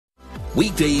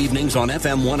Weekday evenings on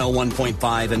FM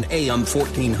 101.5 and AM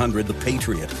 1400 The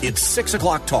Patriot. It's 6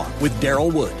 o'clock talk with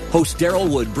Daryl Wood. Host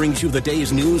Daryl Wood brings you the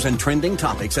day's news and trending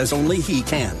topics as only he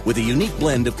can, with a unique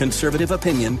blend of conservative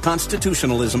opinion,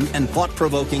 constitutionalism, and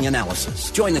thought-provoking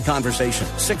analysis. Join the conversation.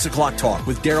 6 o'clock talk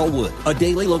with Daryl Wood. A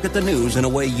daily look at the news in a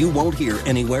way you won't hear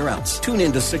anywhere else. Tune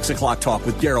in to 6 o'clock talk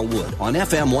with Daryl Wood on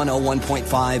FM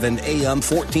 101.5 and AM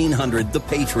 1400 The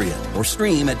Patriot, or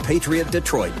stream at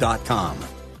patriotdetroit.com.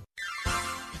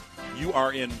 You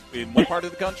are in what part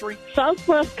of the country?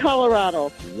 Southwest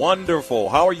Colorado. Wonderful.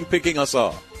 How are you picking us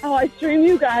up? Oh, I stream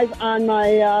you guys on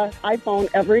my iPhone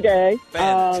every day.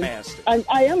 Fantastic.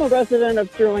 I am a resident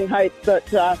of Sterling Heights,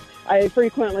 but I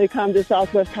frequently come to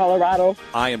Southwest Colorado.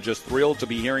 I am just thrilled to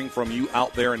be hearing from you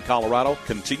out there in Colorado.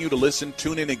 Continue to listen,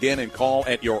 tune in again, and call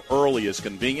at your earliest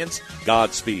convenience.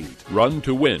 Godspeed. Run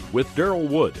to Win with Daryl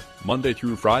Wood, Monday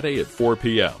through Friday at 4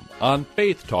 p.m. on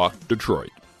Faith Talk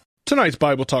Detroit. Tonight's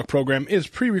Bible Talk program is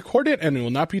pre-recorded and we will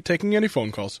not be taking any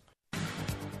phone calls.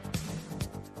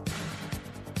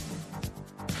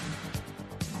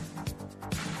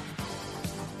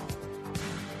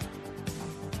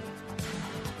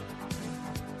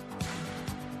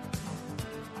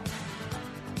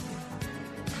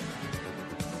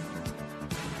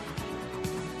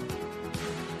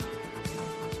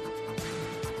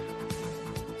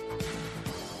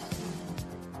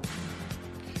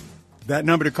 That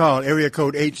number to call, area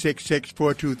code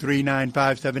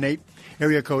 866-423-9578,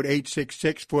 area code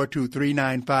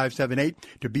 866-423-9578,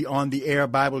 to be on the air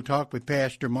Bible Talk with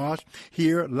Pastor Moss,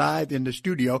 here live in the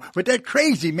studio with that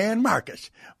crazy man,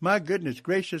 Marcus. My goodness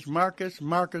gracious, Marcus.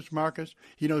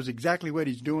 He knows exactly what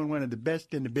he's doing, one of the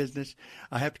best in the business.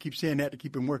 I have to keep saying that to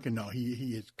keep him working. No,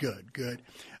 he is good.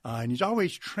 And he's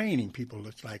always training people,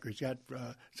 looks like. He's got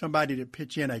somebody to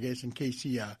pitch in, I guess, in case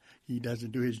he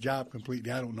doesn't do his job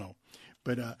completely. I don't know.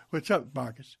 But what's up,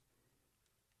 Marcus?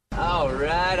 All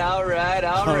right.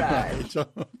 So,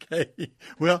 okay.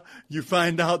 Well, you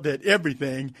find out that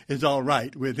everything is all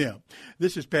right with him.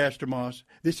 This is Pastor Moss.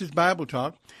 This is Bible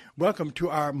Talk. Welcome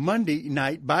to our Monday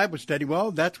night Bible study.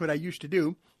 Well, that's what I used to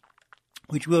do,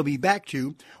 which we'll be back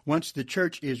to once the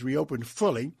church is reopened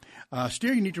fully.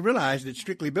 Still, you need to realize that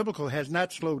Strictly Biblical has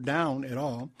not slowed down at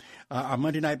all. Our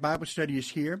Monday night Bible study is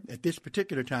here at this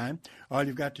particular time. All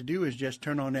you've got to do is just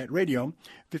turn on that radio,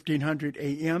 1500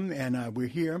 a.m., and we're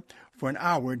here for an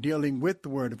hour dealing with the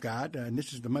Word of God. And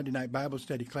this is the Monday night Bible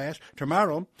study class.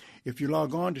 Tomorrow, if you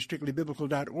log on to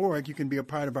strictlybiblical.org, you can be a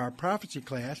part of our prophecy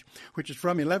class, which is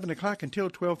from 11 o'clock until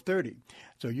 12:30.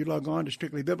 So you log on to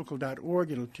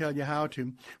strictlybiblical.org. It'll tell you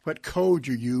what code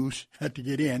you use to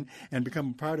get in and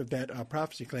become a part of that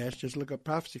prophecy class. Just look up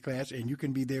prophecy class, and you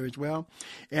can be there as well.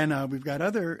 And we've got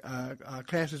other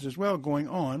classes as well going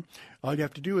on. All you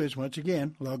have to do is, once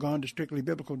again, log on to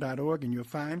strictlybiblical.org, and you'll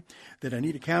find that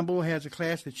Anita Campbell has a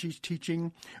class that she's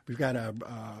teaching. We've got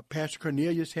Pastor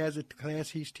Cornelius has a class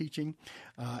he's teaching.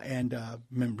 And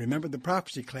remember the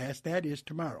prophecy class, that is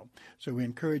tomorrow. So we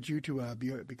encourage you to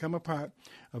become a part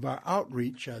of our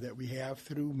outreach that we have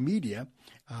through media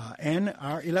and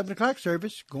our 11 o'clock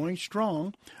service going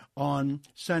strong on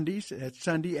Sundays. That's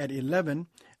Sunday at 11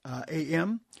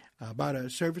 a.m. About a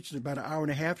service is about an hour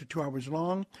and a half to 2 hours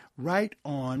long, right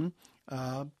on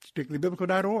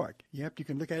strictlybiblical.org. Yep, you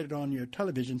can look at it on your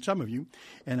television, some of you,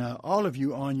 and all of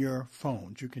you on your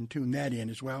phones. You can tune that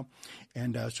in as well.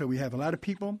 And so we have a lot of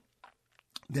people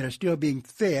that are still being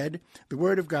fed the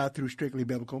Word of God through Strictly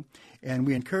Biblical, and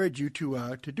we encourage you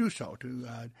to do so, to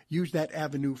use that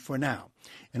avenue for now.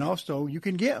 And also, you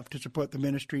can give to support the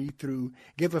ministry through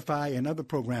Giveify and other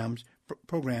programs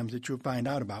that you'll find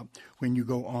out about when you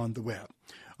go on the web.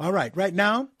 All right, right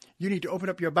now, you need to open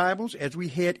up your Bibles as we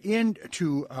head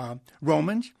into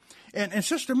Romans. And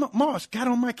Sister Moss got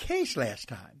on my case last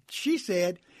time. She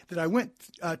said that I went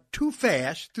too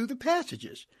fast through the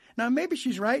passages. Now, maybe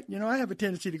she's right. You know, I have a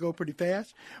tendency to go pretty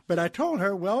fast. But I told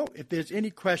her, well, if there's any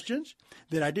questions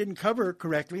that I didn't cover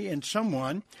correctly and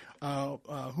someone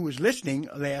who was listening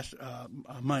last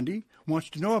Monday wants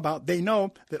to know about, they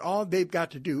know that all they've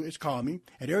got to do is call me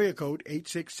at area code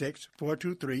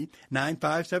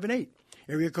 866-423-9578.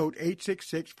 Area code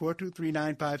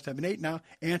 866-423-9578. Now,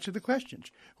 answer the questions.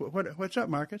 What's up,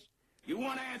 Marcus? You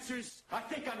want answers? I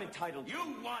think I'm entitled. You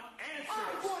want answers?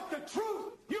 I want the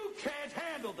truth. You can't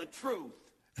handle the truth.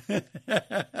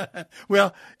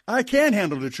 Well, I can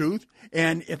handle the truth,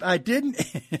 and if I didn't,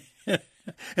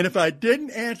 And if I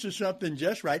didn't answer something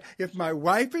just right, if my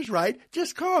wife is right,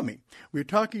 just call me. We're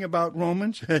talking about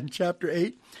Romans in chapter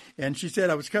 8, and she said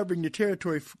I was covering the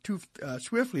territory too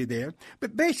swiftly there.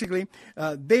 But basically,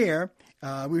 we were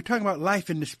talking about life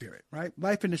in the Spirit, right?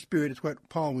 Life in the Spirit is what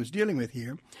Paul was dealing with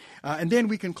here. And then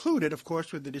we concluded, of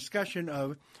course, with the discussion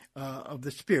of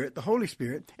the Spirit, the Holy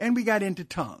Spirit, and we got into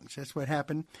tongues. That's what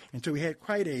happened. And so we had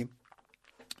quite a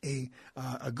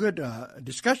good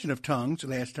discussion of tongues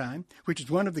last time, which is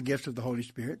one of the gifts of the Holy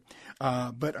Spirit.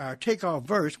 But our takeoff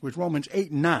verse was Romans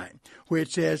 8:9, where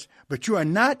it says, "But you are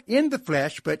not in the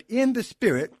flesh, but in the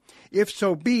Spirit, if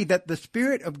so be that the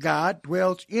Spirit of God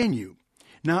dwells in you.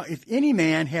 Now, if any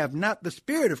man have not the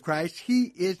Spirit of Christ,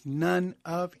 he is none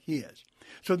of his."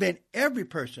 So then every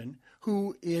person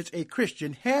who is a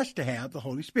Christian has to have the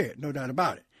Holy Spirit, no doubt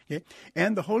about it. Okay?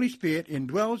 And the Holy Spirit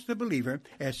indwells the believer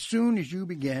as soon as you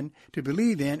begin to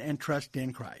believe in and trust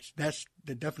in Christ. That's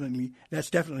definitely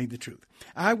the truth.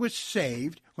 I was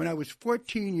saved when I was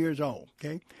 14 years old.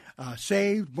 Okay,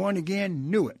 saved, born again,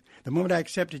 knew it the moment I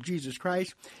accepted Jesus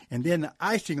Christ, and then the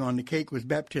icing on the cake was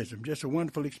baptism. Just a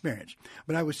wonderful experience.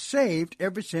 But I was saved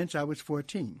ever since I was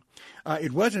 14.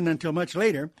 It wasn't until much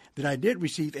later that I did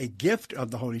receive a gift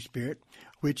of the Holy Spirit,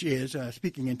 which is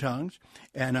speaking in tongues,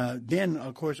 and then,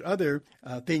 of course, other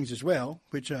things as well,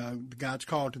 which God's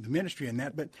called to the ministry and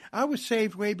that. But I was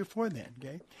saved way before then,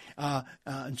 okay?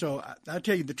 And so I'll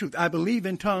tell you the truth. I believe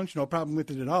in tongues, no problem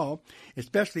with it at all,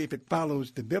 especially if it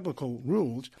follows the biblical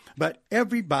rules. But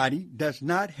everybody does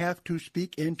not have to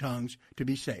speak in tongues to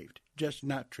be saved. Just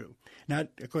not true. Not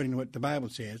according to what the Bible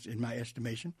says, in my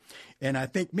estimation. And I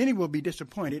think many will be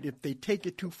disappointed if they take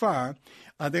it too far.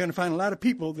 They're going to find a lot of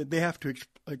people that they have to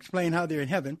explain how they're in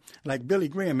heaven, like Billy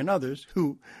Graham and others,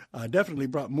 who definitely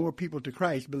brought more people to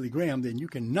Christ, Billy Graham, than you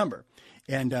can number.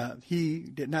 And he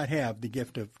did not have the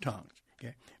gift of tongues.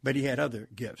 Okay. But he had other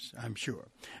gifts, I'm sure.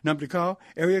 Number to call,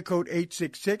 area code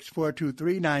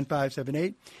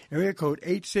 866-423-9578, area code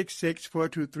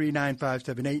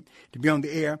 866-423-9578, to be on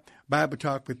the air, Bible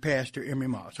Talk with Pastor Emery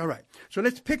Moss. All right, so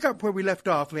let's pick up where we left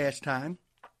off last time.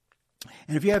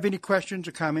 And if you have any questions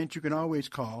or comments, you can always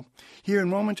call. Here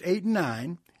in Romans 8 and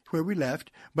 9, where we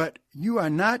left, "But you are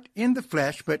not in the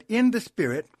flesh, but in the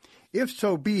Spirit, if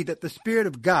so be that the Spirit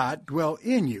of God dwell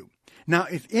in you. Now,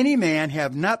 if any man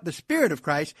have not the Spirit of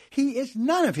Christ, he is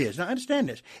none of his." Now, understand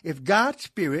this. If God's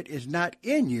Spirit is not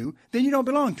in you, then you don't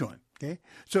belong to him. Okay?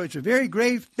 So it's a very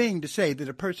grave thing to say that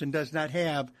a person does not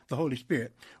have the Holy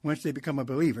Spirit once they become a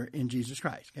believer in Jesus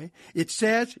Christ. Okay? It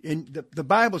says, the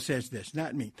Bible says this,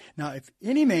 not me. "Now, if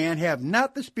any man have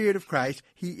not the Spirit of Christ,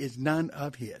 he is none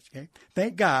of his." Okay?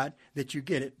 Thank God that you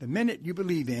get it the minute you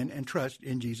believe in and trust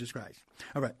in Jesus Christ.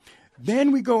 All right.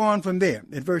 Then we go on from there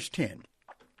at verse 10.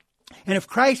 "And if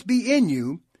Christ be in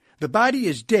you, the body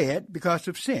is dead because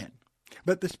of sin,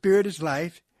 but the Spirit is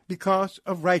life because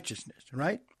of righteousness."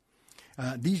 Right?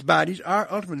 These bodies are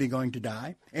ultimately going to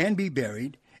die and be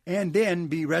buried and then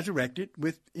be resurrected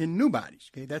in new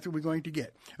bodies. Okay, that's what we're going to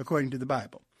get according to the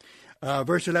Bible.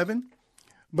 Verse 11,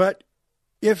 But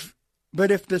if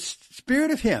the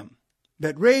Spirit of him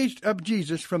that raised up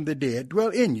Jesus from the dead dwell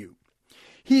in you,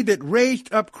 he that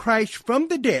raised up Christ from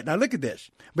the dead," now look at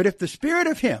this, "but if the Spirit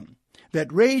of him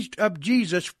that raised up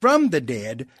Jesus from the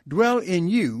dead dwell in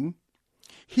you,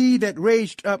 he that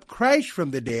raised up Christ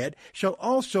from the dead shall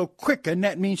also quicken,"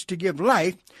 that means to give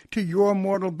life, "to your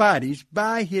mortal bodies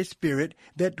by his Spirit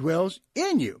that dwells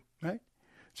in you." Right?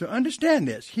 So understand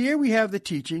this. Here we have the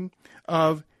teaching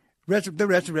of the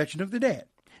resurrection of the dead.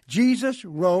 Jesus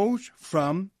rose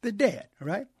from the dead. All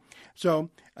right?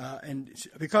 So, and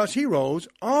because he rose,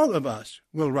 all of us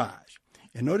will rise.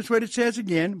 And notice what it says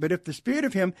again, "But if the Spirit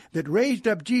of him that raised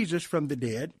up Jesus from the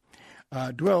dead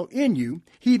dwell in you,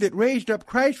 he that raised up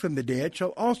Christ from the dead shall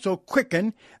also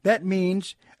quicken," that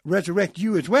means resurrect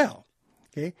you as well.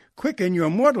 Okay? "Quicken your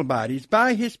mortal bodies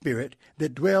by his Spirit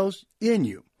that dwells in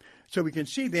you." So we can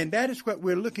see then that is what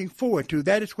we're looking forward to.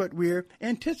 That is what we're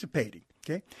anticipating.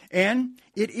 Okay? And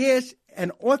it is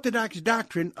an orthodox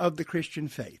doctrine of the Christian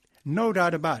faith. No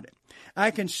doubt about it.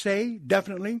 I can say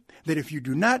definitely that if you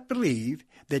do not believe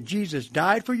that Jesus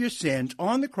died for your sins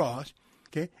on the cross,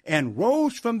 okay, and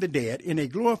rose from the dead in a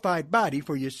glorified body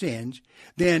for your sins,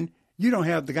 then you don't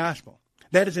have the gospel.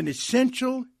 That is an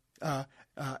essential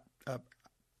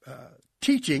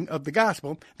teaching of the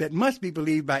gospel that must be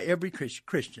believed by every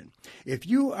Christian. If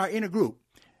you are in a group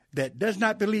that does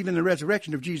not believe in the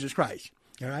resurrection of Jesus Christ,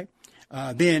 all right,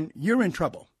 then you're in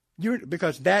trouble.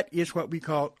 Because that is what we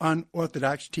call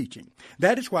unorthodox teaching.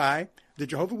 That is why the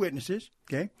Jehovah's Witnesses,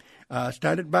 okay,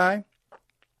 started by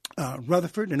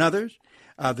Rutherford and others,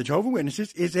 the Jehovah's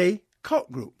Witnesses is a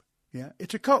cult group. Yeah,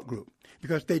 it's a cult group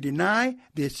because they deny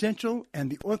the essential and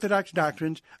the orthodox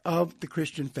doctrines of the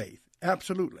Christian faith.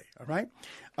 Absolutely, all right?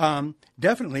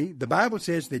 Definitely, the Bible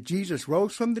says that Jesus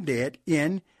rose from the dead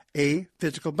in a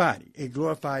physical body, a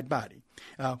glorified body.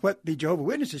 What the Jehovah's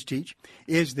Witnesses teach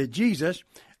is that Jesus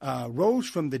rose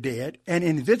from the dead, an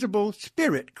invisible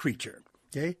spirit creature.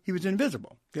 Okay, he was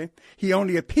invisible. Okay, he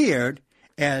only appeared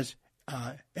as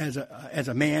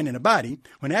a man in a body,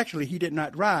 when actually he did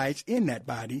not rise in that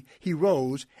body. He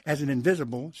rose as an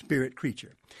invisible spirit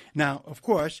creature. Now, of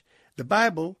course, the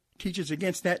Bible teaches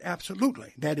against that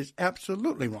absolutely. That is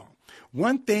absolutely wrong.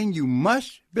 One thing you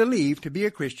must believe to be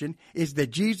a Christian is that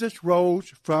Jesus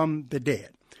rose from the dead.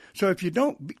 So if you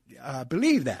don't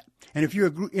believe that, and if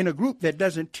you're in a group that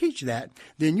doesn't teach that,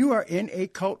 then you are in a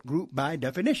cult group by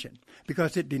definition,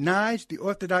 because it denies the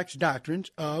orthodox doctrines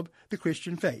of the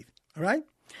Christian faith. All right?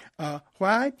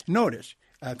 Why? Notice,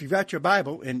 if you've got your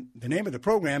Bible, and the name of the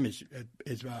program is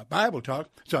Bible Talk,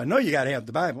 so I know you got to have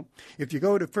the Bible. If you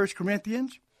go to 1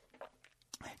 Corinthians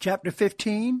chapter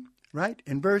 15, right,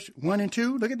 in verse 1 and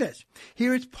 2, look at this.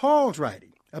 Here is Paul's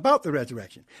writing about the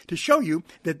resurrection to show you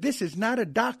that this is not a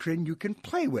doctrine you can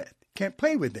play with. Can't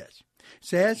play with this. It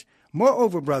says,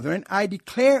 "Moreover, brethren, I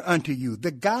declare unto you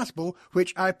the gospel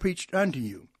which I preached unto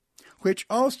you, which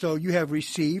also you have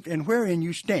received, and wherein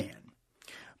you stand,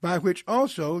 by which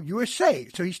also you are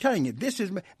saved." So he's telling you, this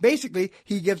is basically,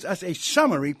 he gives us a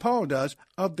summary, Paul does,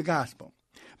 of the gospel.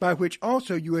 "By which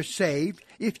also you are saved,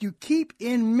 if you keep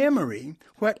in memory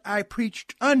what I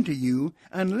preached unto you,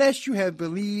 unless you have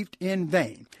believed in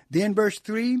vain." Then verse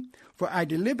 3, "For I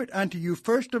delivered unto you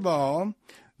first of all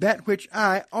that which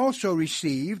I also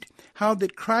received, how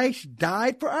that Christ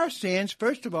died for our sins."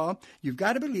 First of all, you've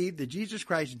got to believe that Jesus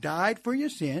Christ died for your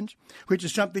sins, which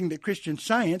is something that Christian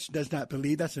Science does not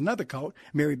believe. That's another cult,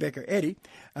 Mary Baker Eddy.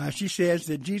 She says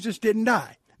that Jesus didn't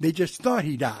die. They just thought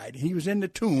he died. He was in the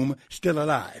tomb, still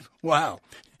alive. Wow.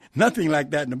 Nothing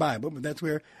like that in the Bible, but that's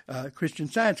where Christian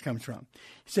Science comes from.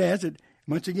 It says that,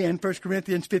 once again, 1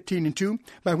 Corinthians 15 and 2,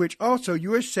 "By which also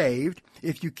you are saved,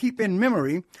 if you keep in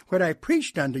memory what I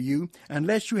preached unto you,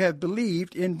 unless you have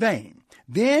believed in vain."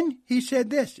 Then he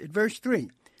said this at verse 3,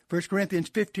 1 Corinthians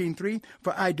 15:3,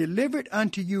 "For I delivered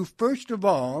unto you first of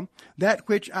all that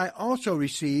which I also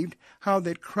received, how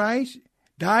that Christ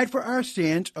died for our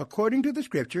sins according to the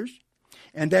Scriptures,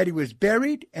 and that he was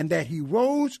buried, and that he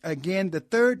rose again the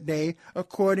third day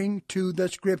according to the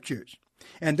Scriptures,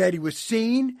 and that he was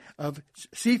seen of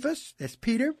Cephas," that's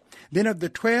Peter, "then of the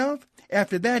 12.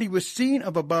 After that he was seen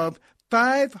of above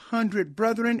 500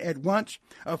 brethren at once,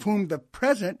 of whom the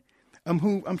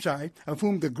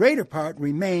greater part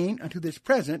remain unto this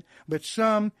present, but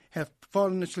some have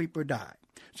fallen asleep or died."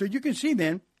 So you can see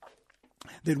then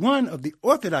that one of the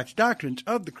orthodox doctrines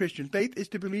of the Christian faith is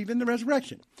to believe in the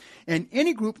resurrection. And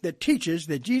any group that teaches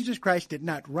that Jesus Christ did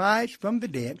not rise from the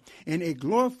dead in a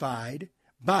glorified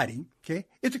body, okay,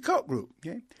 it's a cult group.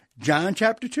 Okay? John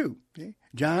chapter 2. Okay?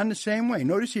 John the same way.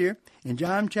 Notice here in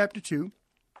John chapter 2,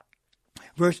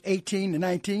 verse 18 and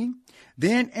 19,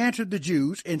 "Then answered the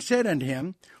Jews and said unto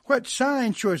him, What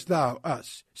sign showest thou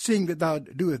us, seeing that thou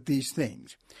doest these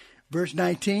things?" Verse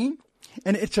 19,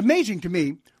 and it's amazing to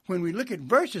me when we look at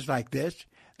verses like this,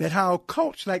 that how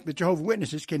cults like the Jehovah's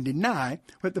Witnesses can deny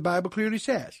what the Bible clearly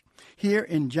says. Here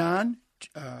in John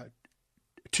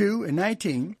 2 and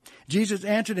 19, Jesus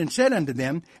answered and said unto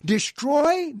them,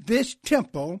 "Destroy this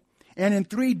temple, and in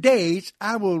 3 days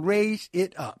I will raise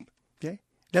it up." Okay,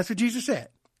 that's what Jesus said.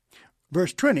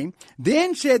 Verse 20,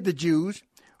 "Then said the Jews,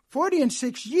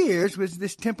 46 years was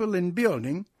this temple in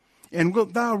building, and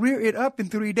wilt thou rear it up in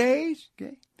 3 days?"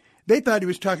 Okay, they thought he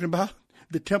was talking about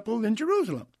the temple in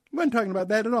Jerusalem. He wasn't talking about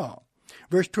that at all.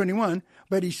 Verse 21,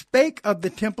 "But he spake of the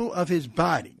temple of his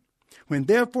body. When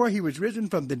therefore he was risen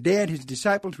from the dead, his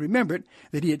disciples remembered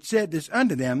that he had said this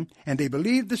unto them, and they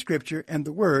believed the Scripture and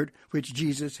the word which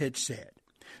Jesus had said."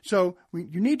 So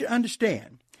you need to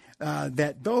understand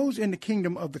that those in the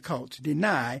kingdom of the cults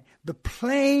deny the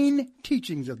plain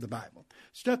teachings of the Bible,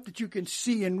 stuff that you can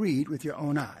see and read with your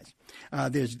own eyes.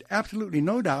 There's absolutely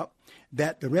no doubt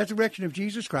that the resurrection of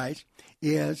Jesus Christ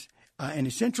is an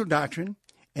essential doctrine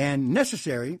and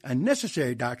a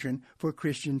necessary doctrine for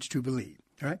Christians to believe.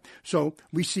 All right? So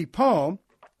we see Paul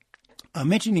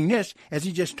mentioning this as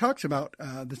he just talks about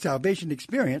the salvation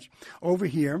experience over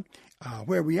here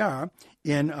where we are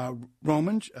in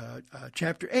Romans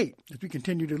chapter 8 as we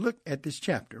continue to look at this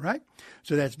chapter, right?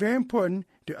 So that's very important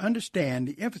to understand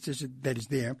the emphasis that is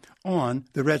there on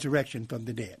the resurrection from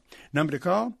the dead. Number to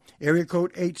call, area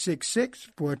code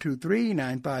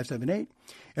 866-423-9578.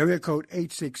 Area code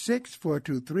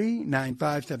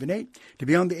 866-423-9578 to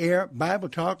be on the air, Bible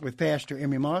Talk with Pastor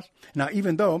Emmy Moss. Now,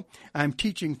 even though I'm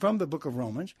teaching from the book of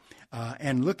Romans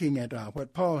and looking at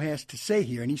what Paul has to say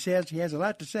here, and he says he has a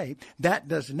lot to say, that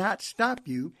does not stop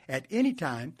you at any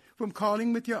time from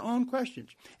calling with your own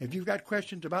questions. If you've got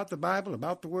questions about the Bible,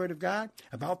 about the Word of God,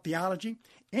 about theology,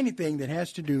 anything that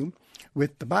has to do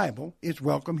with the Bible is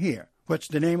welcome here. What's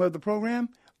the name of the program?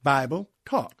 Bible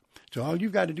Talk. So all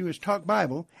you've got to do is talk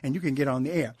Bible, and you can get on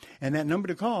the air. And that number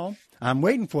to call, I'm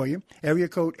waiting for you, area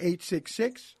code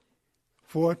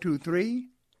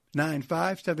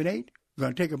 866-423-9578. We're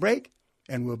going to take a break,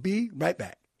 and we'll be right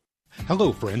back.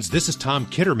 Hello, friends. This is Tom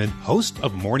Kitterman, host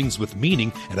of Mornings with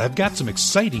Meaning, and I've got some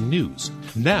exciting news.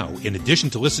 Now, in addition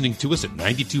to listening to us at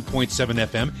 92.7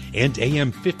 FM and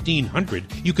AM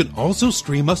 1500, you can also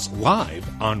stream us live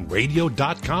on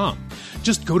radio.com.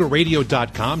 Just go to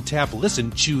radio.com, tap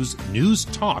Listen, choose News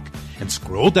Talk, and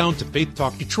scroll down to Faith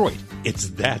Talk Detroit. It's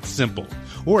that simple.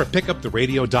 Or pick up the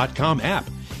radio.com app.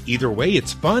 Either way,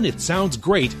 it's fun, it sounds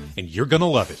great, and you're going to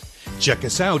love it. Check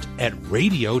us out at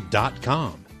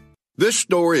radio.com. This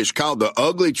story is called The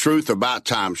Ugly Truth About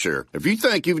Timeshare. If you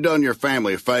think you've done your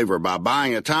family a favor by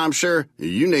buying a timeshare,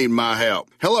 you need my help.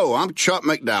 Hello, I'm Chuck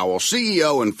McDowell,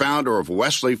 CEO and founder of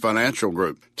Wesley Financial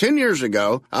Group. 10 years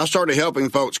ago, I started helping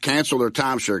folks cancel their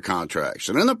timeshare contracts,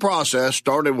 and in the process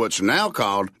started what's now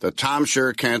called the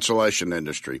timeshare cancellation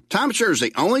industry. Timeshare is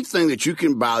the only thing that you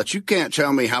can buy that you can't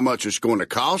tell me how much it's going to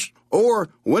cost or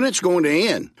when it's going to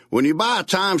end. When you buy a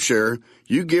timeshare,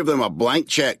 you give them a blank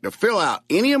check to fill out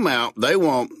any amount they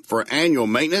want for annual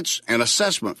maintenance and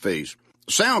assessment fees.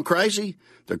 Sound crazy?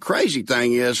 The crazy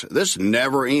thing is, this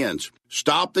never ends.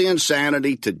 Stop the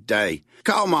insanity today.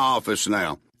 Call my office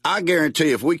now. I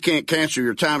guarantee if we can't cancel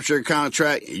your timeshare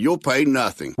contract, you'll pay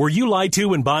nothing. Were you lied to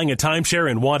when buying a timeshare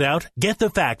and want out? Get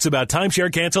the facts about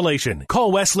timeshare cancellation.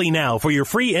 Call Wesley now for your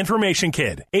free information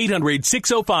kit.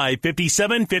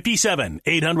 800-605-5757.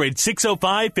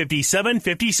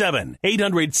 800-605-5757.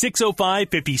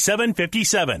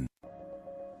 800-605-5757.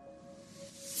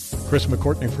 Chris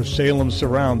McCourtney for Salem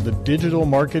Surround, the digital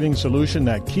marketing solution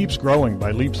that keeps growing by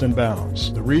leaps and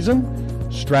bounds. The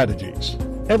reason? Strategies.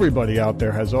 Everybody out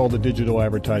there has all the digital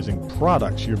advertising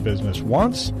products your business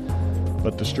wants,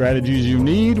 but the strategies you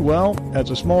need, well, as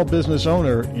a small business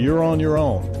owner, you're on your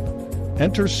own.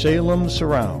 Enter Salem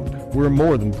Surround. We're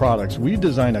more than products. We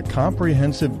design a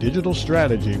comprehensive digital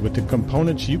strategy with the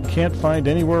components you can't find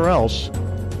anywhere else,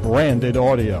 branded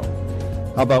audio.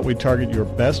 How about we target your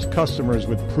best customers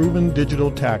with proven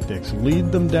digital tactics,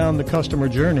 lead them down the customer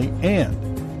journey, and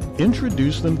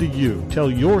introduce them to you.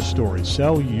 Tell your story.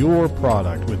 Sell your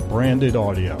product with branded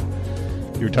audio.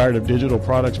 You're tired of digital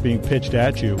products being pitched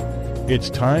at you? It's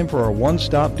time for a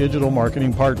one-stop digital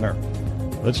marketing partner.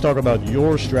 Let's talk about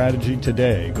your strategy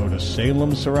today. Go to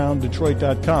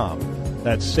SalemSurroundDetroit.com.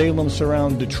 That's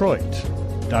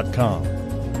SalemSurroundDetroit.com.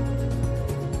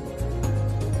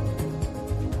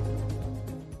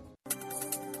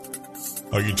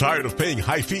 Are you tired of paying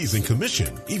high fees and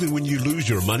commission, even when you lose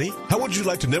your money? How would you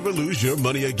like to never lose your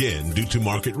money again due to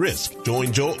market risk?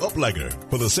 Join Joe Uplegger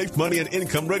for the Safe Money and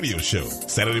Income Radio Show,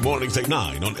 Saturday mornings at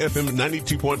 9 on FM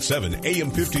 92.7 AM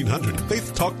 1500,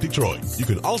 Faith Talk Detroit. You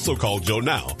can also call Joe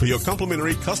now for your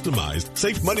complimentary customized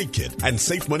Safe Money Kit and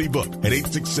Safe Money Book at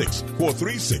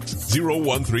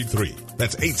 866-436-0133.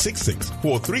 That's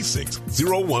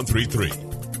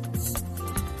 866-436-0133.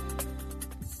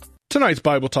 Tonight's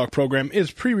Bible Talk program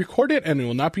is pre-recorded and we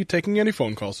will not be taking any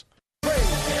phone calls.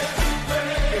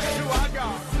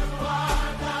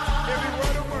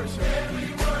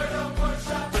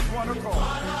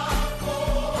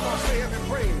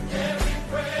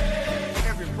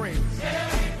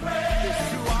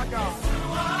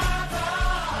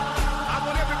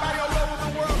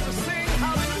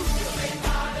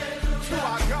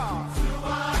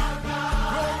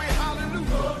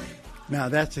 Now,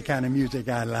 that's the kind of music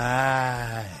I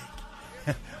like.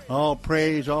 All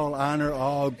praise, all honor,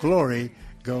 all glory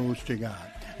goes to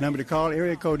God. Number to call,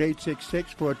 area code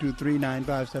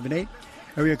 866-423-9578.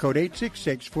 Area code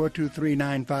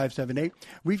 866-423-9578.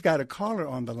 We've got a caller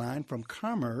on the line from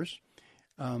Commerce.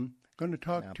 Going to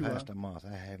talk now, to Pastor Moss,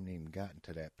 I haven't even gotten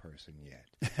to that person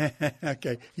yet.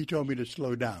 Okay, he told me to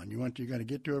slow down. You're going to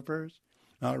get to her first?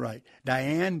 All right.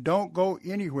 Diane, don't go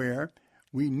anywhere.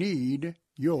 We need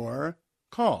your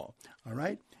call. All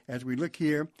right? As we look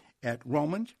here at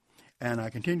Romans, and I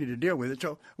continue to deal with it.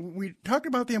 So we talked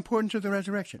about the importance of the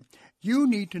resurrection. You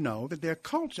need to know that there are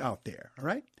cults out there, all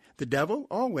right? The devil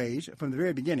always, from the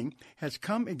very beginning, has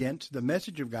come against the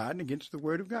message of God and against the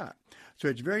Word of God. So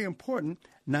it's very important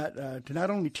to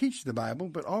not only teach the Bible,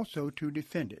 but also to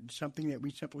defend it. It's something that we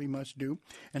simply must do.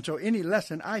 And so any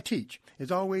lesson I teach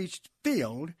is always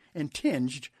filled and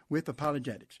tinged with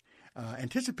apologetics,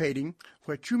 anticipating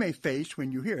what you may face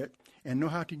when you hear it and know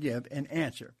how to give an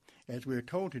answer, as we're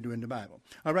told to do in the Bible.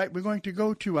 All right, we're going to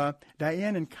go to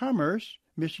Diane in Commerce,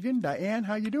 Michigan. Diane,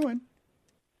 how you doing?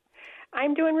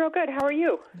 I'm doing real good. How are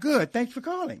you? Good. Thanks for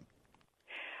calling.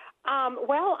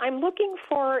 Well, I'm looking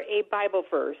for a Bible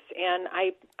verse, and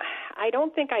I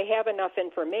don't think I have enough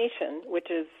information, which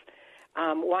is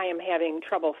why I'm having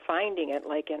trouble finding it,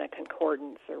 like in a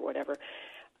concordance or whatever.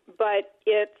 But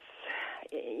it's,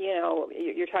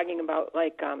 you're talking about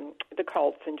like the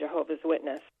cults and Jehovah's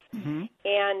Witness. Mm-hmm.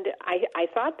 And I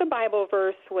thought the Bible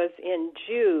verse was in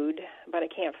Jude, but I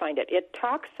can't find it.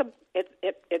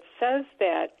 It says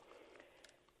that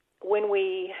when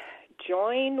we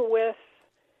join with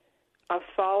a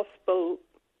false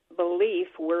belief,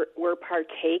 we're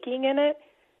partaking in it.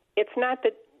 It's not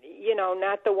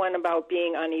not the one about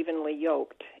being unevenly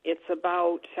yoked. It's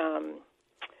about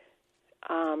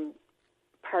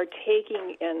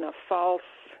partaking in a false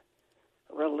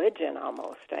religion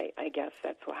almost. I guess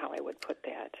that's how I would put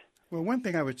that. Well, one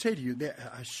thing I would say to you, there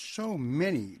are so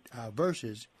many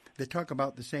verses that talk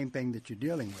about the same thing that you're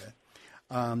dealing with.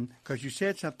 Because you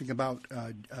said something about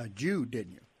Jude,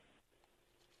 didn't you?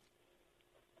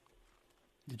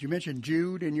 Did you mention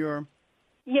Jude in your...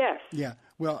 Yes. Yeah.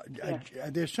 Well, yes.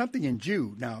 There's something in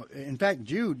Jude. Now, in fact,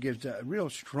 Jude gives a real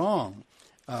strong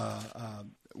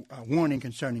warning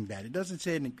concerning that. It doesn't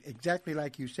say it exactly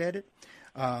like you said it,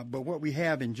 but what we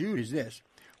have in Jude is this,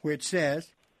 where it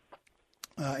says...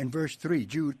 in verse 3,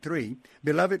 Jude 3,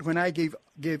 Beloved, when I gave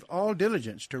all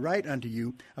diligence to write unto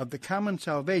you of the common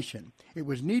salvation, it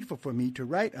was needful for me to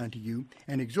write unto you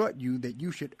and exhort you that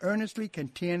you should earnestly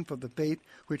contend for the faith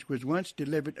which was once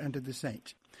delivered unto the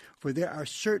saints. For there are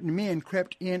certain men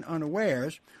crept in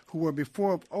unawares, who were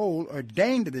before of old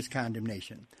ordained to this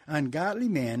condemnation, ungodly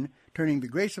men, turning the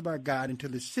grace of our God into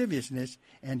lasciviousness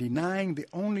and denying the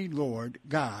only Lord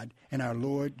God and our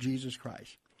Lord Jesus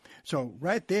Christ. So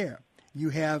right there, you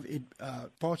have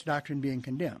false doctrine being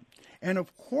condemned. And,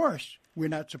 of course, we're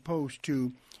not supposed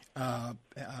to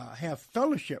have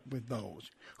fellowship with those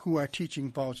who are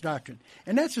teaching false doctrine.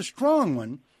 And that's a strong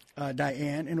one,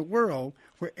 Diane, in a world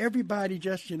where everybody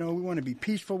just, we want to be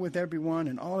peaceful with everyone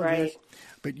and all of this.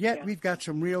 But yet we've got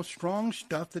some real strong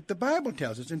stuff that the Bible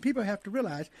tells us. And people have to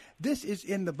realize this is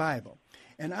in the Bible.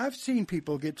 And I've seen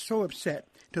people get so upset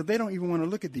till they don't even want to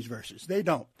look at these verses. They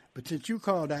don't. But since you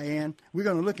called, Diane, we're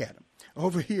going to look at them.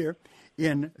 Over here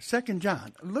in 2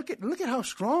 John, look at how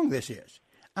strong this is.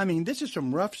 I mean, this is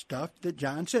some rough stuff that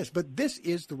John says, but this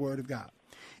is the Word of God.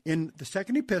 In the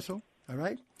second epistle, all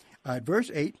right,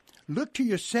 verse 8, look to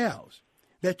yourselves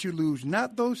that you lose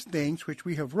not those things which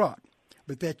we have wrought,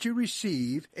 but that you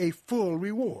receive a full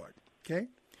reward. Okay?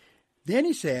 Then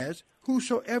he says,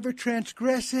 whosoever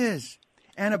transgresses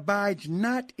and abides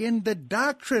not in the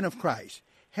doctrine of Christ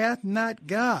hath not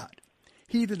God.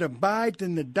 He that abides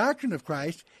in the doctrine of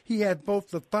Christ, he hath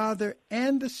both the Father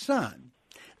and the Son.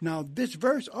 Now, this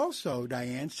verse also,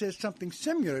 Diane, says something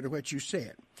similar to what you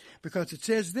said, because it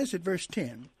says this at verse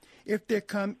 10, if there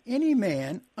come any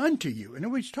man unto you, and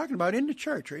he's talking about in the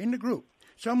church or in the group,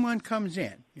 someone comes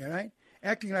in, all right,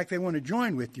 acting like they want to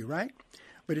join with you, right?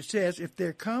 But it says, if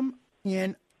there come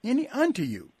in any unto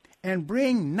you, and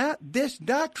bring not this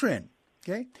doctrine,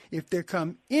 okay? If there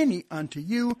come any unto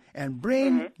you and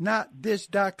bring not this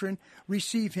doctrine,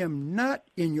 receive him not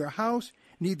in your house,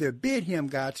 neither bid him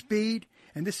Godspeed.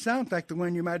 And this sounds like the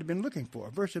one you might have been looking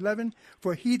for. Verse 11,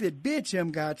 for he that bids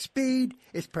him Godspeed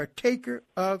is partaker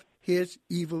of his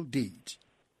evil deeds.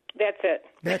 That's it.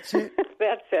 That's it?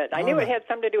 That's it. I knew it had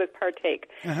something to do with partake.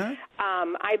 Uh-huh.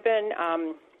 I've been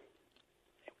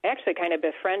actually kind of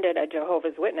befriended a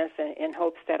Jehovah's Witness in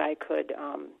hopes that I could...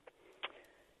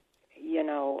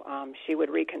 she would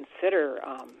reconsider.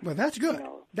 Well, that's good.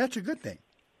 That's a good thing.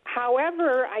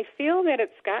 However, I feel that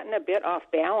it's gotten a bit off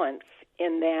balance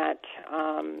in that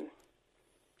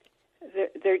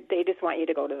they just want you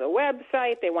to go to the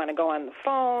website. They want to go on the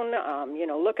phone,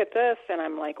 look at this. And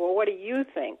I'm like, well, what do you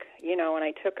think? And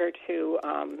I took her to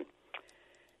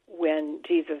when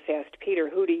Jesus asked Peter,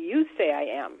 who do you say I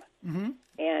am? Mm-hmm.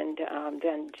 And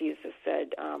then Jesus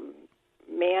said,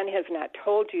 man has not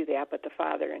told you that, but the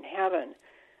Father in heaven.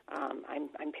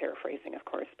 I'm paraphrasing, of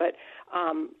course, but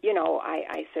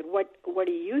I said, what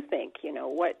do you think?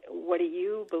 What do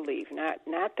you believe?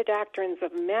 Not the doctrines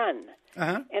of men.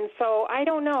 Uh-huh. And so I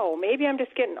don't know. Maybe I'm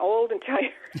just getting old and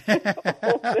tired.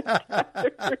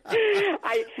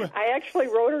 I actually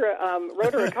wrote her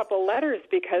a couple letters,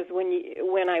 because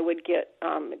when I would get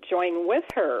join with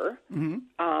her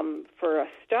for a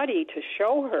study to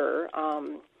show her,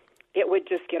 it would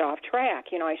just get off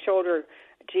track. I showed her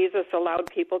Jesus allowed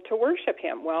people to worship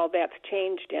him. Well, that's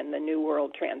changed in the New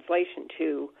World Translation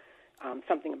to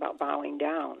something about bowing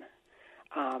down.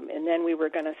 And then we were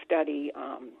going to study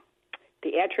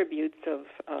the attributes of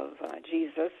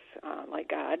Jesus, like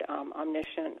God,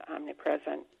 omniscient,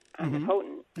 omnipresent,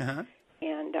 omnipotent. Uh-huh.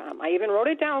 And I even wrote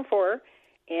it down for her,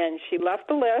 and she left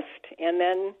the list, and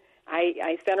then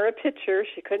I sent her a picture.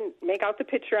 She couldn't make out the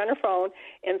picture on her phone,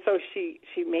 and so she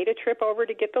made a trip over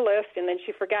to get the list, and then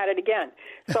she forgot it again.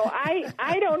 So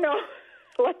I don't know.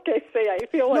 Like I say, I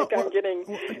feel like I'm getting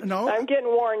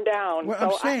worn down.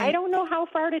 Well, so I don't know how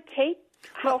far to take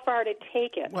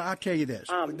it. Well, I'll tell you this.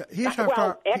 Here's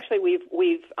actually,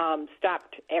 we've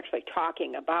stopped actually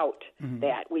talking about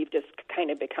that. We've just kind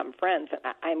of become friends.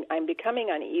 I'm becoming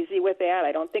uneasy with that.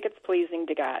 I don't think it's pleasing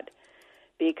to God,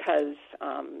 because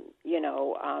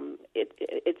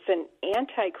it's an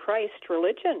antichrist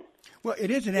religion. Well, it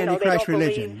is an antichrist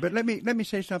religion, but let me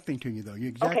say something to you, though. You're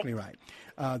exactly right.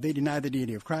 They deny the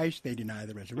deity of Christ. They deny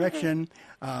the resurrection.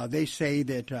 They say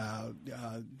that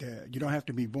you don't have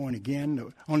to be born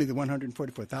again. Only the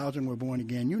 144,000 were born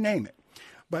again. You name it.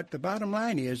 But the bottom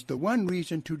line is, the one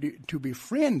reason to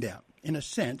befriend them, in a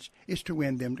sense, is to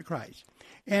win them to Christ.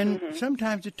 And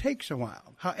sometimes it takes a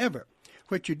while. However,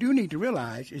 what you do need to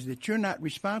realize is that you're not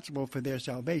responsible for their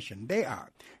salvation. They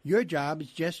are. Your job is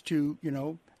just to,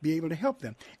 be able to help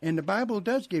them. And the Bible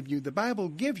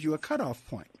gives you a cutoff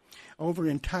point over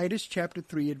in Titus chapter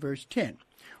 3 at verse 10,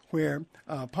 where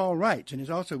Paul writes, and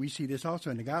we see this also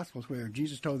in the Gospels, where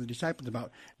Jesus told the disciples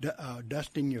about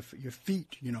dusting your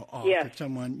feet, off if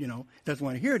someone, doesn't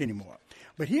want to hear it anymore.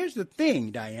 But here's the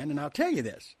thing, Diane, and I'll tell you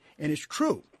this, and it's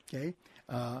true, okay?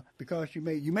 Because you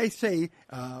may say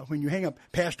when you hang up,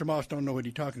 Pastor Moss don't know what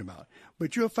he's talking about.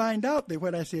 But you'll find out that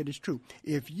what I said is true.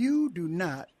 If you do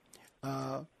not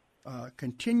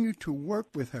continue to work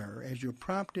with her as you're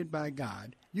prompted by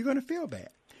God, you're going to feel bad,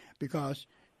 because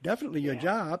definitely your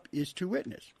job is to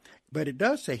witness. But it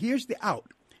does say, here's the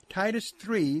out. Titus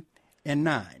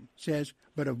 3:9 says,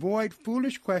 but avoid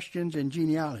foolish questions and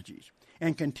genealogies,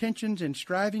 and contentions and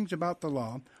strivings about the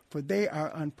law, for they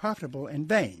are unprofitable and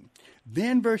vain.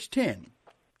 Then verse 10,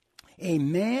 a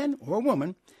man or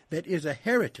woman that is a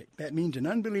heretic, that means an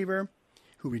unbeliever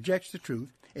who rejects the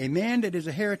truth, a man that is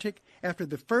a heretic after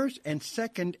the first and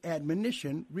second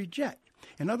admonition reject.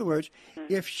 In other words,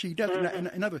 if she doesn't,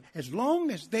 in other words, as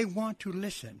long as they want to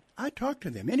listen, I talk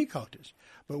to them, any cultists.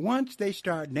 But once they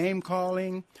start name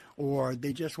calling or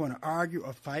they just want to argue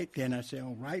or fight, then I say,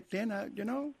 all right, then,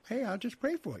 hey, I'll just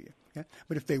pray for you. Okay?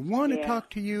 But if they want to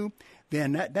talk to you,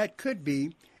 then that could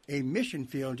be a mission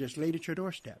field just laid at your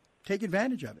doorstep. Take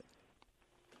advantage of it.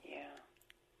 Yeah.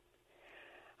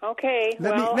 Okay.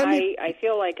 I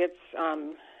feel like it's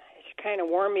kind of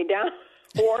worn me down.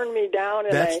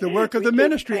 And that's the work of the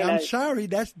ministry. I'm sorry.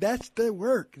 That's the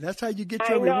work. That's how you get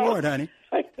your reward, honey.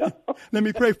 I know. Let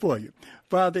me pray for you.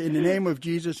 Father, in the name of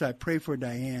Jesus, I pray for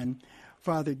Diane.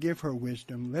 Father, give her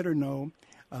wisdom. Let her know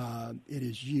it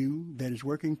is you that is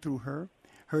working through her.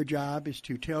 Her job is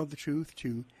to tell the truth,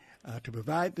 to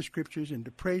provide the scriptures, and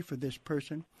to pray for this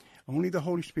person. Only the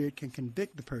Holy Spirit can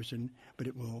convict the person, but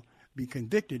it will be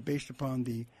convicted based upon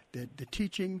the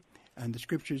teaching and the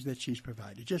scriptures that she's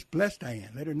provided. Just bless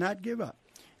Diane. Let her not give up.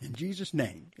 In Jesus'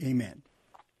 name, amen.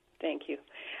 Thank you.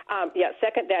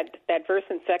 That verse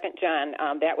in 2 John,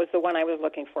 that was the one I was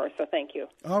looking for, so thank you.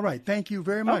 All right. Thank you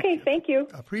very much. Okay, thank you.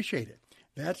 Appreciate it.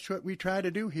 That's what we try to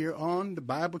do here on the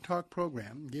Bible Talk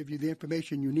program, give you the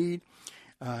information you need,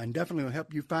 and definitely will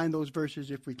help you find those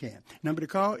verses if we can. Number to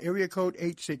call, area code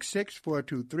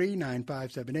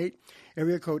 866-423-9578,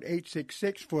 area code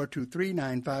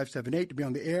 866-423-9578 to be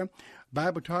on the air.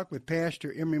 Bible Talk with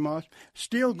Pastor Emery Moss,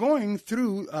 still going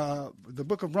through the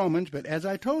book of Romans, but as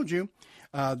I told you,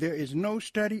 there is no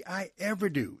study I ever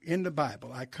do in the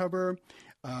Bible. I cover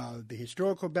the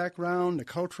historical background, the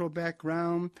cultural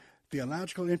background,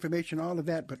 theological information, all of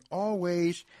that, but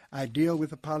always I deal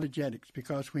with apologetics,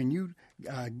 because when you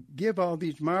give all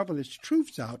these marvelous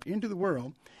truths out into the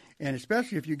world, and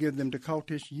especially if you give them to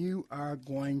cultists, you are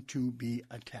going to be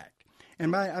attacked.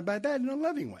 And by that in a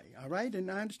loving way, all right? And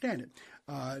I understand it.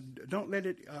 Don't let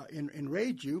it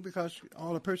enrage you, because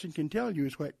all a person can tell you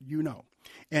is what you know.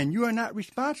 And you are not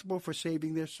responsible for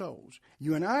saving their souls.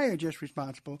 You and I are just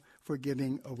responsible for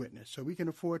giving a witness. So we can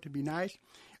afford to be nice.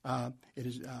 It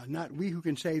is not we who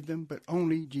can save them, but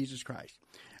only Jesus Christ.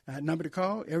 Number to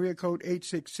call, area code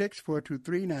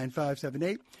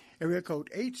 866-423-9578. Area code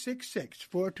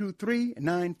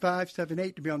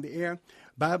 866-423-9578 to be on the air.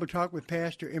 Bible Talk with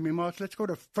Pastor Emery Moss. Let's go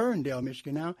to Ferndale,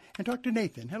 Michigan now and talk to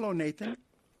Nathan. Hello, Nathan.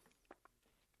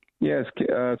 Yes,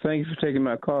 thank you for taking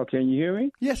my call. Can you hear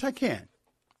me? Yes, I can.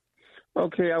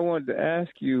 Okay, I wanted to ask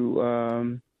you,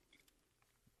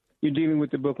 you're dealing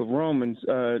with the book of Romans.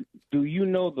 Do you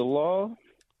know the law?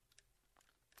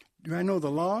 Do I know the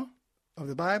law of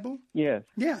the Bible? Yes.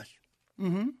 Yes.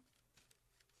 Mm-hmm.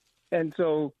 And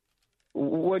so,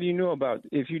 what do you know about?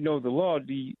 If you know the law,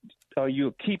 are you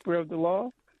a keeper of the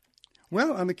law?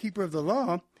 Well, I'm a keeper of the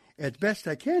law as best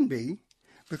I can be,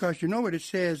 because you know what it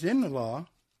says in the law,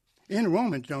 in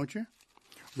Romans, don't you?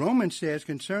 Romans says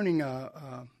concerning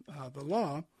the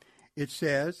law, it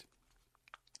says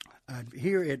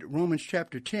here at Romans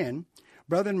chapter 10,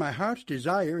 "Brethren, my heart's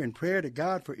desire and prayer to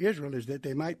God for Israel is that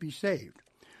they might be saved.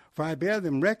 For I bear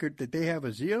them record that they have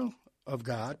a zeal of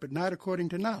God, but not according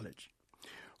to knowledge.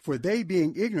 For they,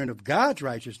 being ignorant of God's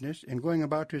righteousness and going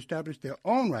about to establish their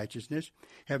own righteousness,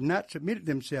 have not submitted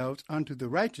themselves unto the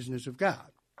righteousness of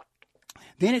God."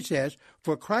 Then it says,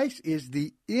 "For Christ is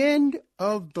the end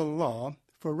of the law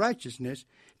for righteousness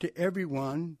to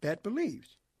everyone that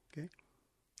believes." Okay,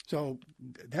 so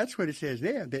that's what it says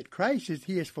there, that Christ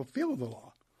he has fulfilled the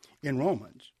law in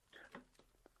Romans.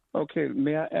 Okay,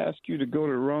 may I ask you to go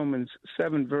to Romans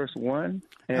 7, verse 1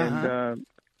 and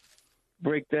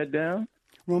break that down?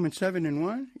 Romans 7 and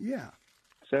 1? Yeah.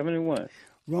 7 and 1.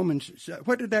 Romans,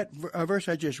 what did that verse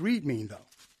I just read mean, though?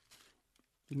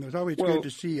 It's always good to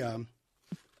see,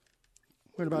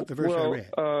 what about the verse I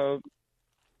read?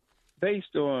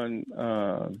 Based on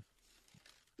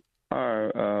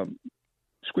our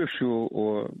scriptural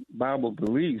or Bible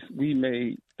beliefs, we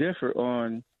may differ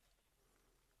on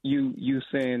you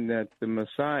saying that the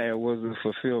Messiah was the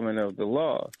fulfillment of the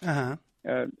law. I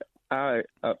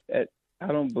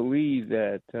don't believe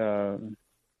that.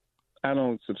 I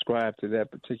don't subscribe to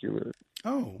that particular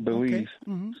belief. Okay.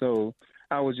 Mm-hmm. So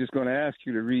I was just going to ask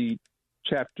you to read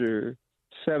chapter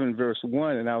 7, verse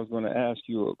 1, and I was going to ask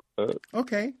you a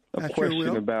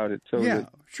question about it. So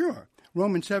sure.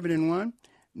 Romans 7 and 1.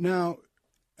 "Now,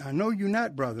 I know you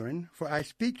not, brethren, for I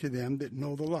speak to them that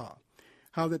know the law,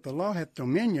 how that the law hath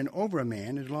dominion over a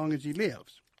man as long as he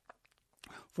lives.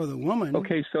 For the woman..."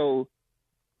 Okay, so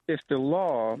if the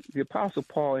law, the Apostle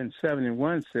Paul in 7 and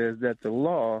 1 says that the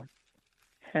law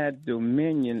had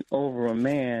dominion over a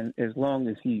man as long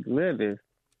as he liveth,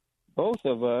 both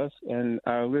of us and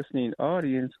our listening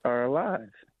audience are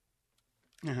alive.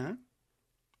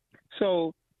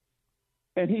 So,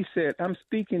 and he said, "I'm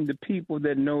speaking to people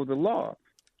that know the law."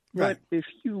 Right. But if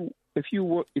you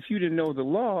didn't know the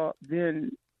law,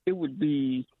 then it would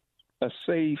be a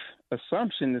safe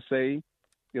assumption to say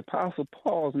the Apostle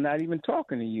Paul's not even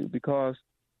talking to you, because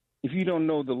if you don't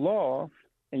know the law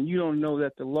and you don't know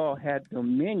that the law had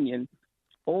dominion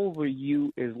over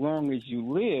you as long as you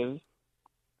live,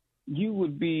 you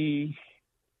would be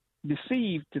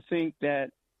deceived to think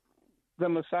that the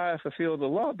Messiah fulfilled the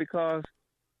law, because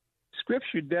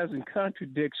Scripture doesn't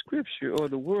contradict Scripture, or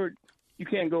the Word. You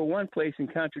can't go one place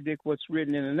and contradict what's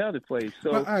written in another place.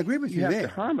 So well, I agree with you have there.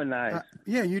 to harmonize.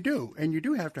 Yeah, you do. And you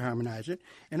do have to harmonize it.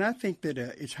 And I think that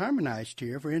it's harmonized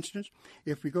here. For instance,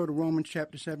 if we go to Romans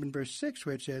chapter 7, verse 6,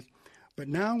 where it says, "But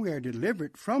now we are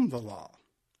delivered from the law,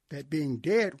 that being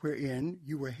dead wherein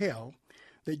you were held,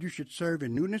 that you should serve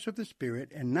in newness of the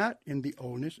Spirit and not in the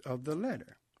oldness of the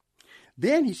letter."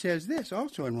 Then he says this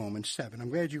also in Romans 7. I'm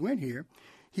glad you went here.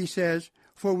 He says,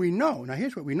 "For we know," now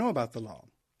here's what we know about the law.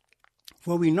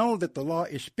 "For we know that the law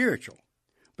is spiritual,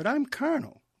 but I'm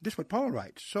carnal." This is what Paul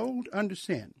writes, "sold under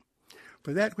sin.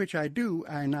 For that which I do,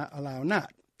 I not allow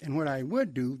not. And what I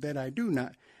would do, that I do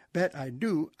not. That I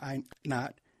do, I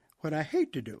not. What I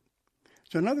hate to do."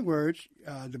 So in other words,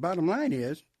 the bottom line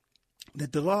is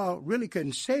that the law really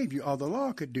couldn't save you. All the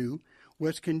law could do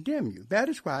was condemn you. That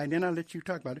is why, and then I'll let you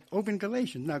talk about it, over in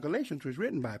Galatians. Now, Galatians was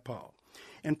written by Paul.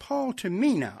 And Paul, to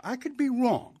me now, I could be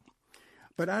wrong,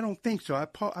 but I don't think so.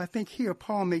 I think here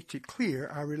Paul makes it clear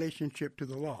our relationship to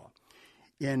the law.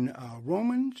 In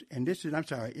Romans, and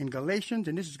in Galatians,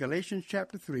 and this is Galatians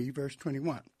chapter 3, verse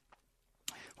 21,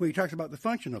 where he talks about the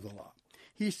function of the law.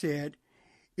 He said,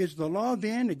 "Is the law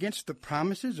then against the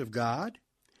promises of God?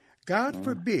 God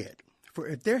forbid, for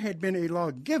if there had been a law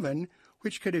given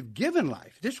which could have given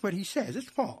life," this is what he says, it's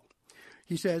Paul.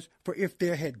 He says, for if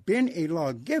there had been a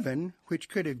law given which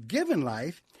could have given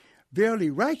life, verily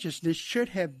righteousness should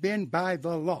have been by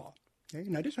the law. Okay?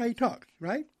 Now, this is how he talks,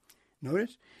 right?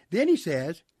 Notice. Then he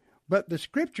says, but the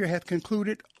Scripture hath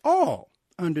concluded all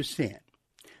under sin,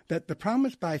 that the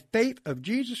promise by faith of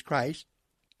Jesus Christ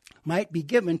might be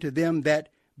given to them that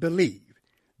believe.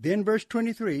 Then verse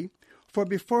 23, for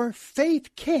before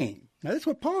faith came, now this is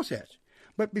what Paul says,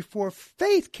 but before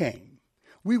faith came,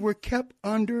 we were kept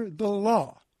under the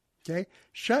law, okay,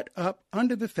 shut up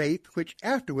under the faith which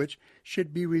afterwards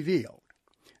should be revealed.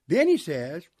 Then he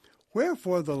says,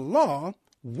 wherefore the law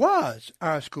was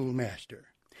our schoolmaster.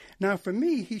 Now for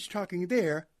me, he's talking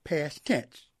there past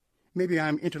tense. Maybe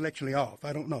I'm intellectually off,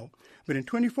 I don't know. But in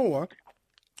 24,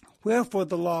 wherefore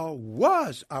the law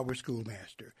was our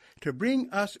schoolmaster, to bring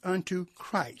us unto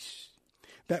Christ,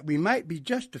 that we might be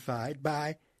justified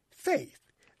by faith.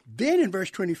 Then in verse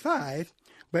 25,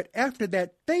 but after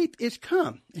that faith is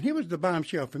come, and here was the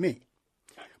bombshell for me,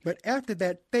 but after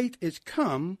that faith is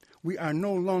come, we are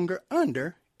no longer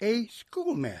under a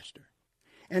schoolmaster.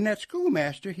 And that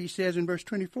schoolmaster, he says in verse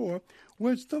 24,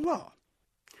 was the law.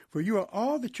 For you are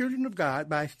all the children of God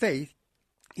by faith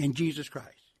in Jesus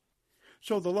Christ.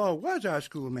 So the law was our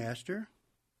schoolmaster,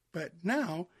 but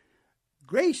now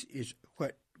grace is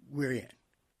what we're in.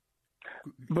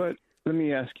 But let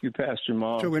me ask you, Pastor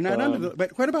Moss. So we're not under the,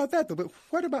 but what about that though? But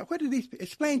what do these,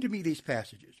 explain to me these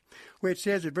passages where it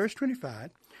says in verse 25,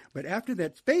 but after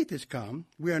that faith is come,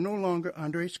 we are no longer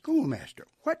under a schoolmaster.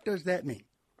 What does that mean?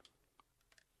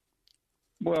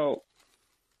 Well,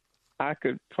 I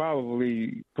could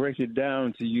probably break it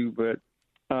down to you, but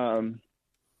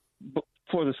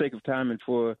for the sake of time and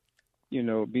for,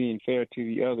 being fair to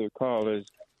the other callers,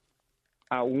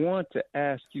 I want to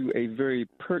ask you a very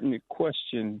pertinent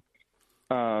question.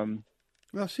 Well,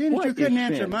 seeing that you couldn't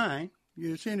answer mine,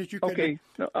 you're saying that you couldn't.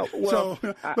 Okay.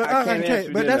 I can tell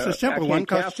you, but that's a simple one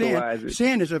because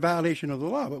sin is a violation of the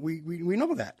law. But we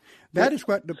know that. That is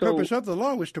what the purpose of the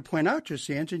law was, to point out your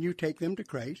sins and you take them to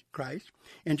Christ.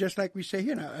 And just like we say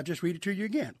here, now I'll just read it to you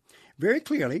again, very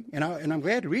clearly. And I'm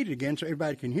glad to read it again so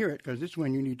everybody can hear it because this is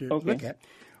one you need to look at.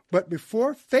 But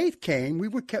before faith came, we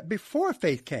were kept. Before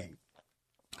faith came,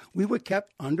 we were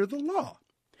kept under the law,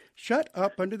 shut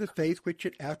up under the faith which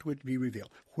should afterwards be revealed.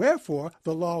 Wherefore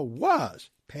the law was,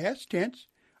 past tense,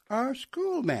 our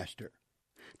schoolmaster,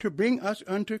 to bring us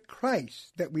unto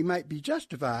Christ, that we might be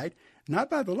justified, not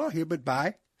by the law here, but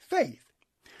by faith.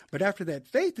 But after that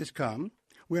faith is come,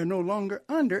 we are no longer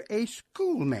under a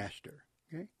schoolmaster.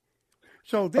 Okay?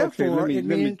 So therefore, it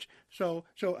means, so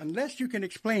unless you can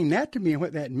explain that to me and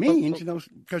what that means,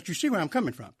 because you see where I'm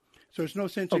coming from. So there's no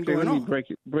sense in going on. Let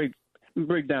me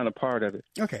break down a part of it.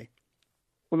 Okay.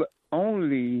 Well,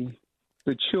 only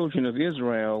the children of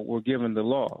Israel were given the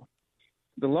law.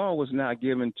 The law was not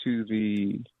given to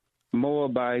the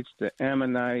Moabites, the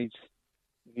Ammonites,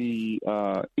 the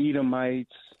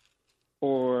Edomites,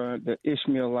 or the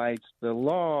Ishmaelites. The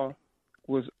law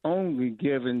was only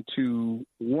given to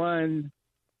one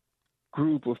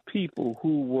group of people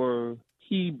who were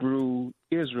Hebrew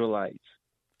Israelites.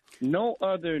 No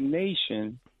other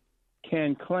nation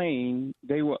can claim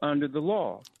they were under the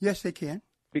law. Yes, they can.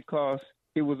 Because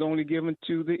it was only given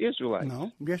to the Israelites.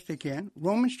 No, yes, they can.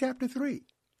 Romans chapter 3.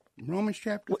 Romans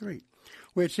chapter 3.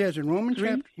 Where it says in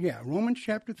Romans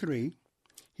chapter 3,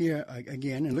 here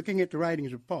again, and looking at the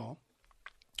writings of Paul,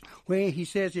 where he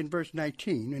says in verse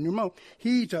 19, and remember,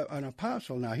 he's an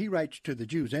apostle now. He writes to the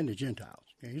Jews and the Gentiles.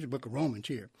 Okay, here's the book of Romans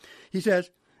here. He says,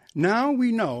 now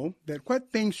we know that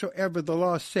what things soever the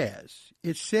law says,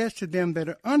 it says to them that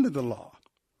are under the law,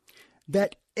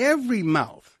 that every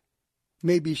mouth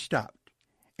may be stopped,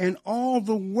 and all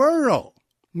the world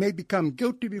may become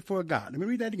guilty before God. Let me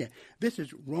read that again. This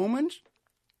is Romans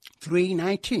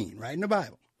 3:19, right in the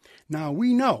Bible. Now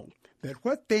we know that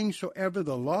what things soever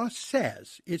the law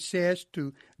says, it says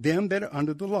to them that are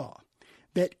under the law,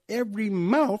 that every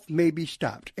mouth may be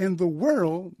stopped, and the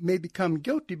world may become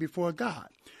guilty before God.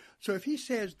 So if he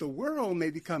says the world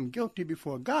may become guilty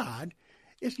before God,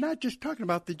 it's not just talking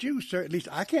about the Jews, sir. At least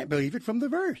I can't believe it from the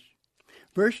verse.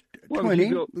 Verse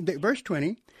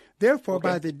 20, therefore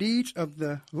by the deeds of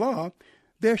the law,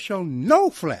 there shall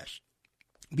no flesh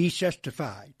be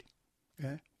justified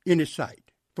in his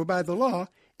sight. For by the law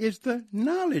is the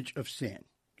knowledge of sin.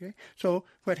 Okay? So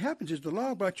what happens is the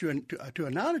law brought you to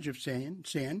a knowledge of sin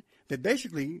that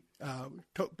basically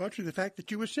brought you the fact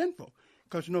that you were sinful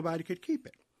because nobody could keep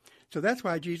it. So that's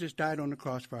why Jesus died on the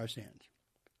cross for our sins.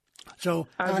 So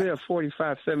Isaiah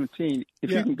 45:17.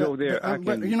 If you can go there, I can.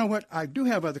 But you know what? I do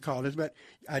have other callers, but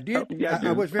I did.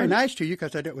 I was very nice to you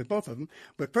because I dealt with both of them.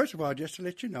 But first of all, just to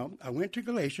let you know, I went to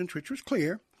Galatians, which was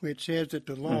clear, which says that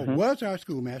the law was our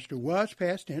schoolmaster, was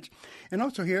past tense, and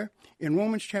also here in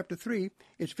Romans chapter 3,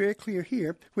 it's very clear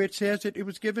here where it says that it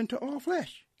was given to all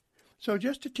flesh. So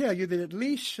just to tell you that at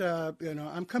least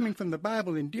I'm coming from the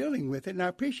Bible and dealing with it, and I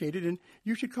appreciate it, and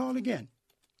you should call again.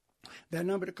 That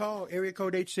number to call, area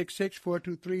code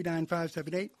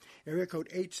 866-423-9578, area code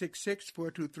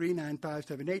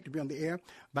 866-423-9578 to be on the air,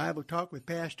 Bible Talk with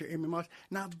Pastor Emery Moss.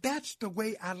 Now, that's the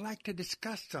way I like to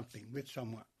discuss something with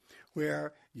someone,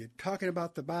 where you're talking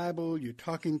about the Bible, you're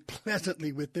talking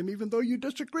pleasantly with them, even though you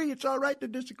disagree. It's all right to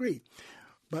disagree.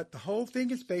 But the whole thing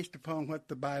is based upon what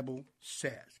the Bible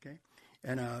says, okay?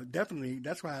 And definitely,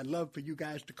 that's why I'd love for you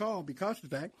guys to call, because of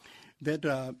the fact that,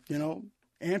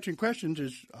 answering questions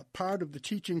is a part of the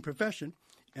teaching profession,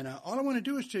 and all I want to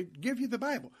do is to give you the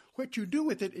Bible. What you do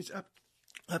with it is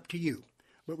up to you.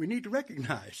 But we need to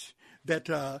recognize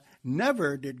that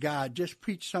never did God just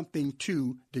preach something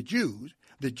to the Jews.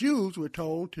 The Jews were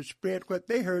told to spread what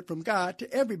they heard from God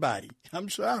to everybody.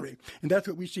 I'm sorry. And that's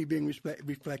what we see being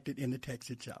reflected in the text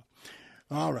itself.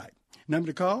 All right. Number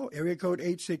to call, area code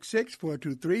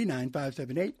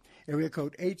 866-423-9578, area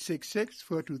code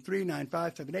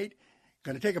 866-423-9578.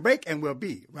 Going to take a break, and we'll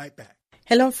be right back.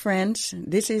 Hello, friends.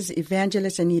 This is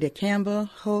Evangelist Anita Campbell,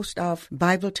 host of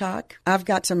Bible Talk. I've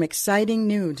got some exciting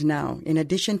news now. In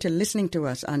addition to listening to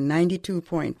us on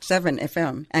 92.7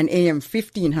 FM and AM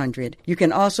 1500, you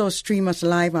can also stream us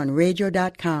live on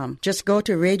radio.com. Just go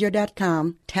to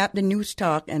radio.com, tap the News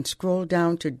Talk, and scroll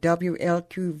down to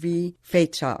WLQV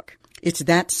Faith Talk. It's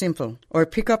that simple. Or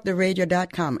pick up the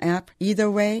radio.com app. Either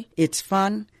way, it's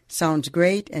fun. Sounds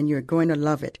great, and you're going to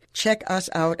love it. Check us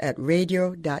out at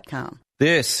radio.com.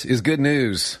 This is good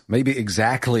news, maybe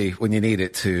exactly when you need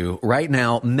it to. Right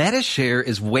now, Medi-Share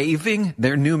is waiving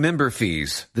their new member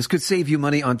fees. This could save you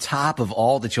money on top of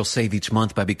all that you'll save each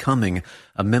month by becoming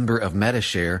a member of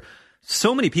Medi-Share.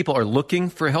 So many people are looking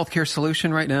for a healthcare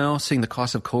solution right now, seeing the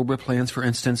cost of COBRA plans, for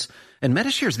instance. And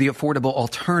Medi-Share is the affordable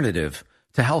alternative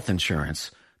to health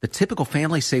insurance. The typical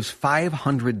family saves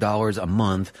 $500 a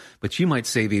month, but you might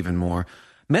save even more.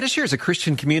 Medi-Share is a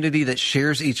Christian community that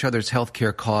shares each other's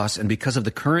healthcare costs, and because of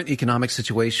the current economic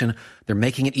situation, they're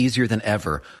making it easier than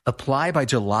ever. Apply by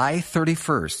July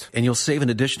 31st, and you'll save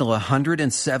an additional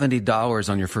 $170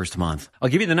 on your first month. I'll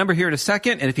give you the number here in a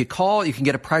second, and if you call, you can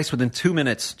get a price within 2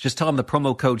 minutes. Just tell them the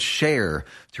promo code SHARE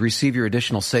to receive your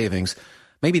additional savings.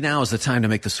 Maybe now is the time to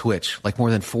make the switch, like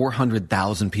more than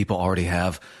 400,000 people already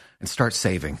have, and start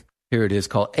saving. Here it is,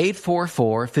 called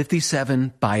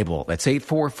 844-57-BIBLE. That's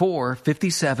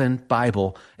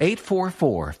 844-57-BIBLE,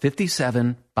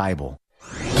 844-57-BIBLE.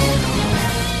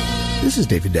 This is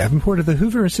David Davenport of the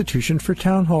Hoover Institution for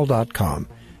Townhall.com.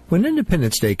 When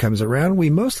Independence Day comes around, we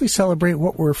mostly celebrate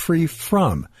what we're free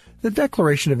from. The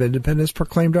Declaration of Independence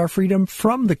proclaimed our freedom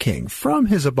from the king, from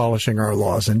his abolishing our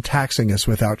laws and taxing us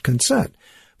without consent.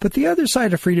 But the other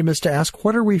side of freedom is to ask,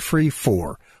 what are we free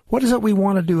for? What is it we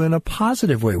want to do in a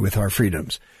positive way with our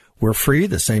freedoms? We're free,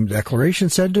 the same declaration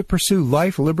said, to pursue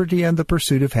life, liberty, and the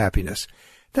pursuit of happiness.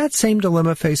 That same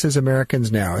dilemma faces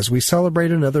Americans now as we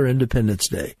celebrate another Independence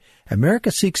Day. America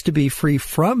seeks to be free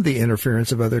from the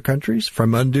interference of other countries,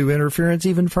 from undue interference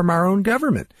even from our own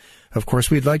government. Of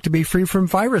course, we'd like to be free from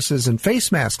viruses and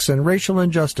face masks and racial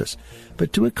injustice.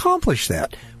 But to accomplish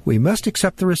that, we must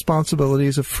accept the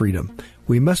responsibilities of freedom.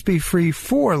 We must be free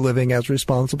for living as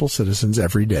responsible citizens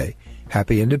every day.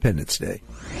 Happy Independence Day.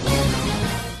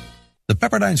 The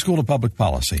Pepperdine School of Public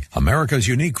Policy, America's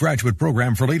unique graduate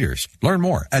program for leaders. Learn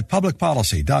more at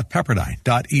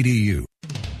publicpolicy.pepperdine.edu.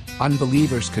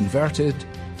 Unbelievers converted,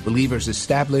 believers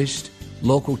established,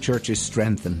 local churches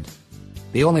strengthened.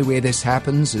 The only way this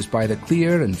happens is by the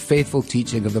clear and faithful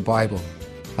teaching of the Bible.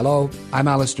 Hello, I'm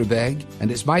Alistair Begg,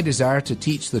 and it's my desire to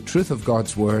teach the truth of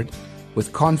God's Word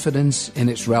with confidence in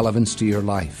its relevance to your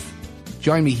life.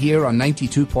 Join me here on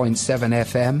 92.7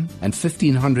 FM and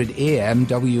 1500 AM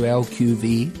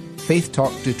WLQV, Faith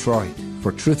Talk Detroit,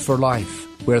 for Truth for Life,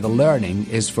 where the learning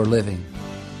is for living.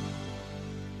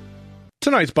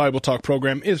 Tonight's Bible Talk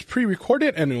program is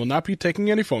pre-recorded and will not be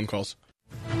taking any phone calls.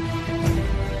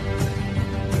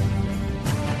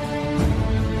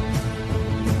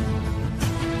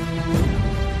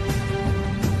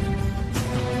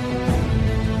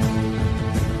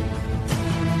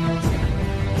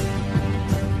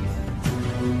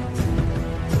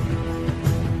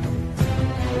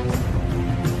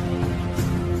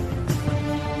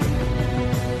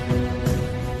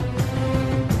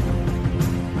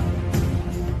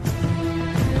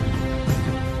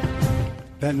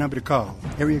 that number to call.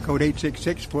 Area code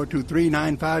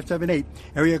 866-423-9578.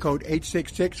 Area code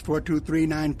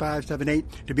 866-423-9578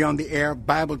 to be on the air.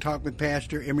 Bible Talk with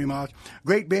Pastor Emery Moss.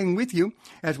 Great being with you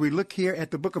as we look here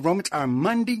at the book of Romans, our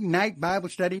Monday night Bible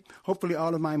study. Hopefully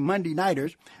all of my Monday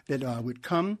nighters that would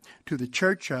come to the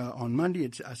church on Monday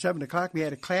at 7 o'clock. We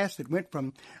had a class that went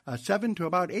from 7 to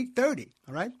about 8:30.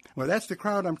 All right? Well, that's the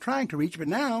crowd I'm trying to reach, but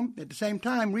now, at the same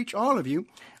time, reach all of you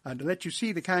to let you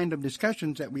see the kind of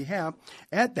discussions that we have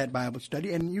at that Bible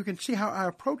study, and you can see how I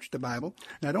approach the Bible,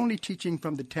 not only teaching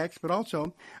from the text, but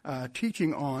also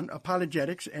teaching on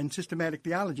apologetics and systematic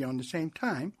theology at the same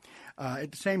time,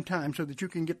 so that you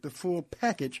can get the full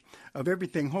package of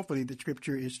everything, hopefully, that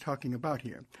Scripture is talking about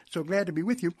here. So glad to be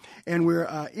with you, and we're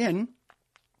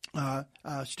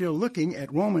still looking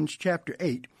at Romans chapter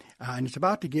 8, and it's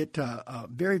about to get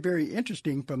very, very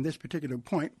interesting from this particular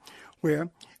point where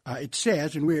it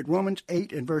says, and we're at Romans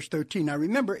 8 and verse 13. Now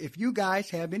remember, if you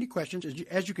guys have any questions,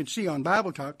 as you can see on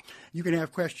Bible Talk, you can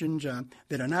have questions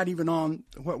that are not even on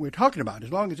what we're talking about.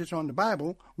 As long as it's on the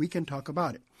Bible, we can talk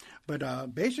about it.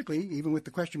 But basically, even with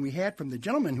the question we had from the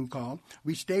gentleman who called,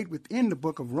 we stayed within the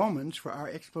book of Romans for our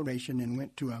exploration and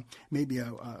went to maybe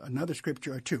another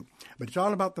scripture or two. But it's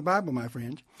all about the Bible, my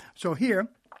friends. So here,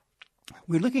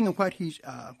 we're looking at what he's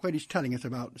telling us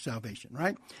about salvation,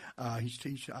 right?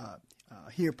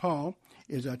 Here Paul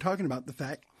is talking about the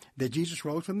fact that Jesus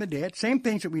rose from the dead, same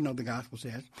things that we know the gospel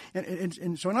says.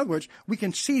 And so in other words, we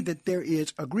can see that there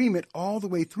is agreement all the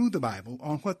way through the Bible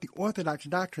on what the orthodox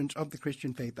doctrines of the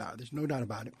Christian faith are. There's no doubt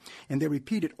about it. And they're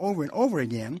repeated over and over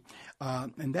again.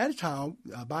 And that is how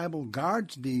the Bible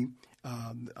guards the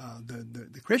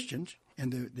Christians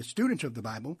and the students of the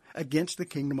Bible against the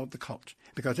kingdom of the cults.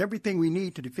 Because everything we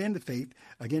need to defend the faith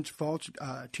against false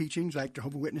teachings like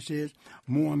Jehovah's Witnesses,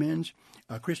 Mormons,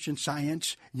 Christian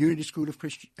Science, Unity School of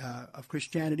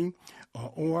Christianity,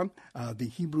 or the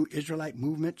Hebrew Israelite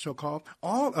movement, so-called,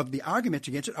 all of the arguments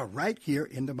against it are right here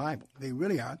in the Bible. They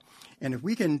really are. And if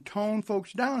we can tone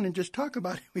folks down and just talk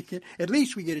about it, at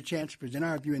least we get a chance to present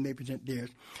our view and they present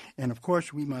theirs. And, of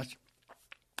course, we must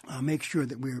make sure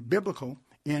that we're biblical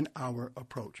in our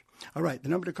approach. All right, the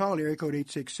number to call, area code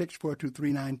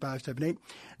 866-423-9578.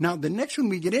 Now, the next one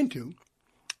we get into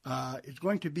is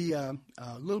going to be a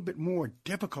little bit more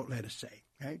difficult, let us say.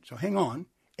 Right? So hang on,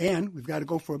 and we've got to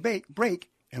go for a break,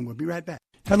 and we'll be right back.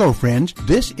 Hello, friends.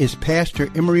 This is Pastor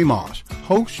Emery Moss,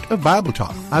 host of Bible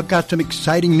Talk. I've got some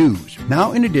exciting news.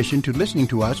 Now, in addition to listening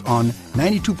to us on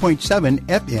 92.7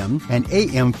 FM and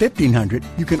AM 1500,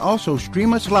 you can also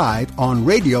stream us live on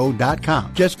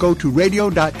radio.com. Just go to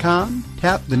radio.com,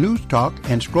 tap the News Talk,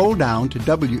 and scroll down to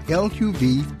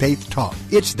WLQV Faith Talk.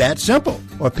 It's that simple.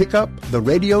 Or pick up the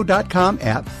radio.com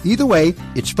app. Either way,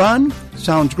 it's fun,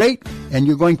 sounds great, and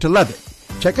you're going to love it.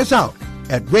 Check us out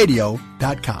at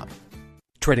radio.com.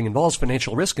 Trading involves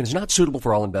financial risk and is not suitable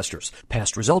for all investors.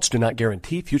 Past results do not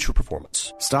guarantee future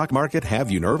performance. Stock market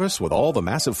have you nervous with all the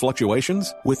massive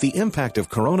fluctuations? With the impact of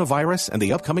coronavirus and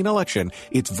the upcoming election,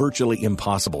 it's virtually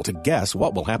impossible to guess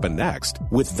what will happen next.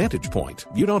 With Vantage Point,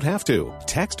 you don't have to.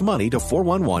 Text money to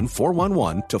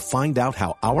 411-411 to find out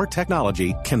how our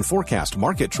technology can forecast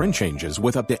market trend changes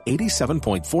with up to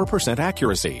 87.4%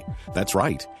 accuracy. That's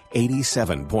right,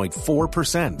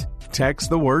 87.4%. Text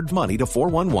the word money to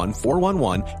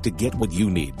 411-411 to get what you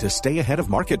need to stay ahead of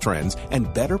market trends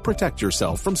and better protect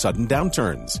yourself from sudden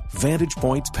downturns. Vantage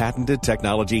Point's patented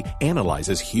technology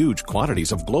analyzes huge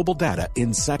quantities of global data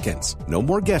in seconds. No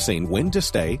more guessing when to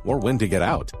stay or when to get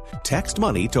out. Text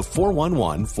money to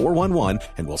 411-411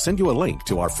 and we'll send you a link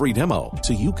to our free demo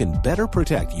so you can better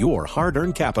protect your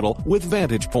hard-earned capital with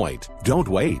Vantage Point. Don't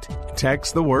wait.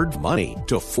 Text the word money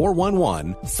to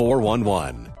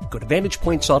 411-411. Go to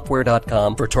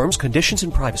VantagePointSoftware.com for terms, conditions,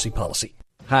 and privacy policy.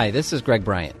 Hi, this is Greg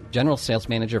Bryant, General Sales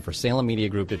Manager for Salem Media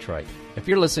Group Detroit. If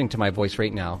you're listening to my voice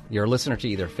right now, you're a listener to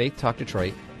either Faith Talk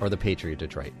Detroit or The Patriot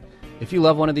Detroit. If you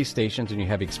love one of these stations and you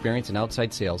have experience in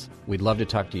outside sales, we'd love to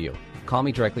talk to you. Call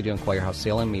me directly to inquire how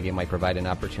Salem Media might provide an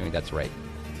opportunity that's right.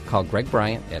 Call Greg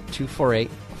Bryant at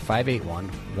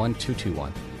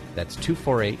 248-581-1221. That's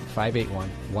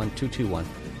 248-581-1221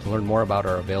 to learn more about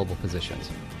our available positions.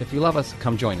 If you love us,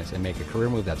 come join us and make a career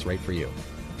move that's right for you.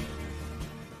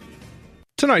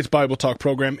 Tonight's Bible Talk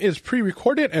program is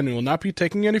pre-recorded and we will not be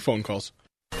taking any phone calls.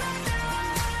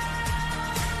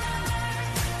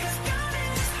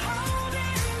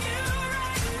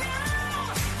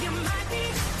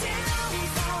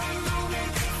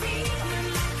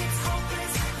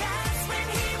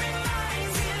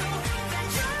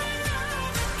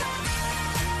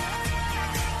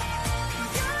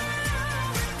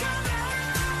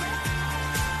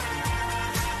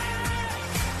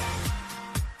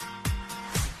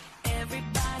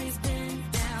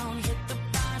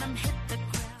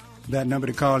 That number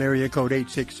to call, area code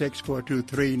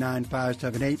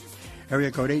 866-423-9578.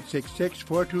 Area code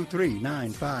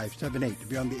 866-423-9578 to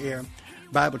be on the air.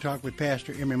 Bible Talk with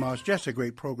Pastor Emery Moss. Just a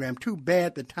great program. Too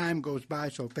bad the time goes by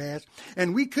so fast.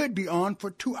 And we could be on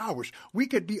for 2 hours. We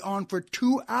could be on for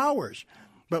 2 hours.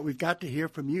 But we've got to hear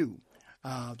from you.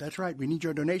 That's right. We need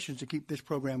your donations to keep this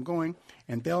program going.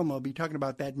 And Thelma will be talking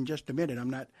about that in just a minute. I'm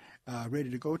not ready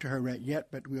to go to her right yet,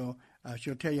 but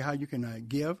she'll tell you how you can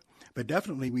give. But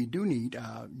definitely we do need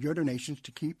your donations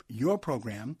to keep your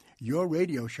program, your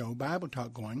radio show, Bible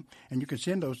Talk going. And you can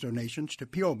send those donations to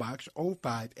P.O. Box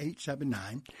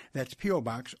 05879. That's P.O.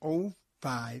 Box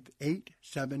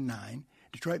 05879,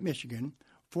 Detroit, Michigan,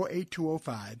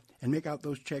 48205. And make out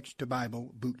those checks to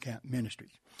Bible Boot Camp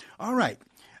Ministries. All right.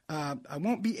 I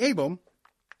won't be able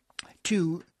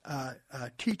to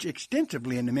teach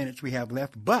extensively in the minutes we have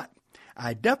left, but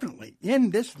I definitely,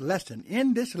 in this lesson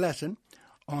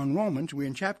on Romans, we're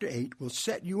in chapter 8, will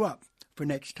set you up for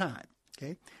next time.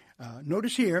 Okay,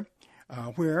 notice here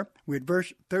where we're at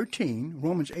verse 13,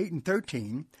 Romans 8 and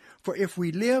 13, for if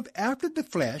we live after the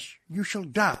flesh, you shall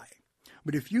die.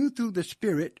 But if you through the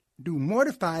Spirit do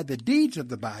mortify the deeds of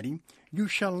the body, you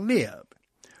shall live.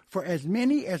 For as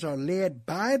many as are led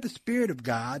by the Spirit of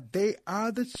God, they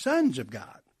are the sons of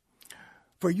God.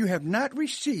 For you have not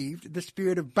received the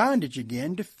spirit of bondage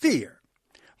again to fear,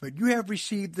 but you have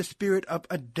received the spirit of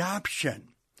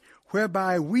adoption,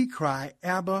 whereby we cry,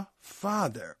 Abba,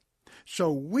 Father.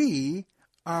 So we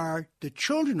are the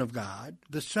children of God,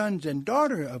 the sons and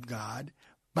daughter of God,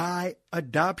 by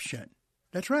adoption.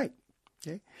 That's right.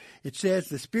 Okay? It says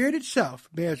the Spirit itself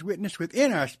bears witness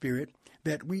within our spirit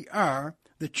that we are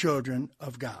the children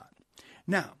of God.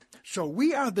 Now, so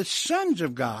we are the sons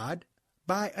of God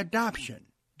by adoption.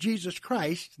 Jesus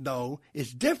Christ, though,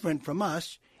 is different from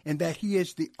us in that he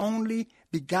is the only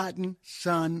begotten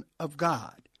Son of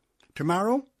God.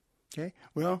 Tomorrow, okay,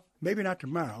 well, maybe not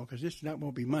tomorrow because that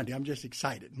won't be Monday. I'm just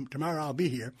excited. Tomorrow I'll be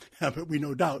here, but we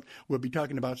no doubt will be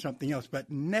talking about something else.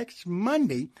 But next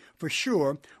Monday, for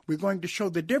sure, we're going to show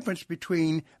the difference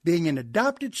between being an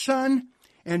adopted son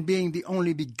and being the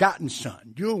only begotten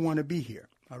son. You'll want to be here,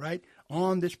 all right,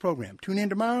 on this program. Tune in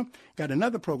tomorrow. Got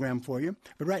another program for you.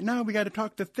 But right now, we got to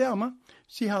talk to Thelma,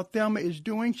 see how Thelma is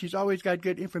doing. She's always got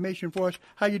good information for us.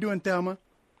 How you doing, Thelma?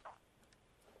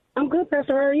 I'm good,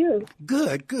 Pastor. How are you?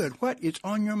 Good, good. What is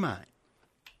on your mind?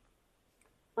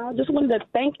 I just wanted to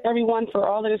thank everyone for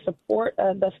all of the support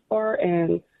thus far,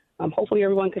 and hopefully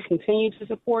everyone can continue to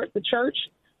support the church.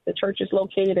 The church is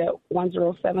located at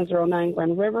 10709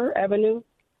 Grand River Avenue,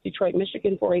 Detroit,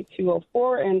 Michigan,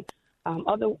 48204. And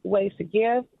other ways to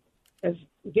give is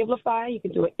Givelify. You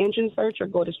can do an engine search or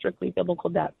go to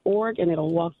strictlybiblical.org, and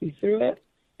it'll walk you through it,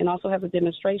 and also have a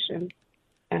demonstration.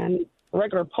 And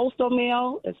regular postal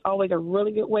mail is always a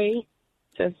really good way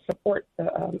to support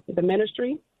the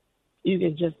ministry. You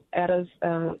can just add us,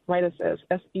 write us as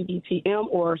SBBTM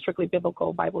or Strictly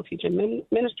Biblical Bible Teaching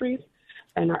Ministries.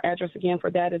 And our address again for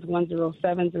that is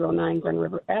 10709 Grand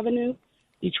River Avenue,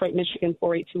 Detroit, Michigan,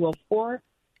 48204.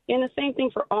 And the same thing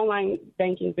for online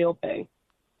banking bill pay.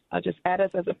 Just add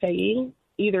us as a payee,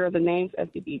 either of the names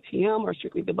SBBTM or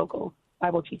Strictly Biblical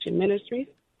Bible Teaching Ministries,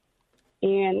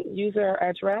 and use our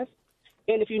address.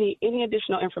 And if you need any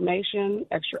additional information,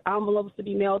 extra envelopes to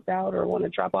be mailed out, or want to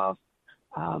drop off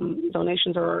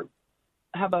donations or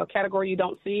have a category you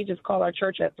don't see, just call our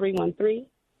church at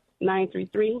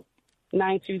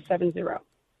 313-933-9270.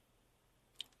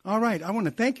 All right. I want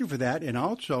to thank you for that. And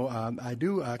also, I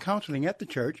do counseling at the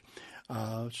church.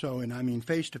 And I mean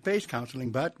face-to-face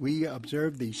counseling, but we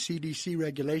observe the CDC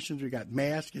regulations. We got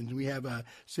masks and we have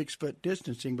 6-foot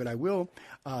distancing, but I will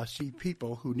see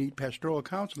people who need pastoral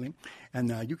counseling,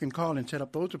 and you can call and set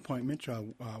up those appointments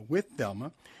with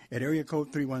Thelma at area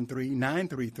code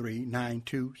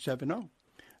 313-933-9270.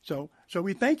 So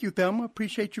we thank you, Thelma.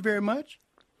 Appreciate you very much.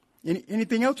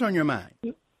 Anything else on your mind?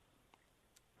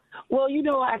 Well, you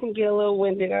know I can get a little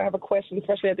winded. I have a question,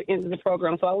 especially at the end of the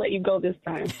program, so I'll let you go this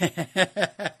time.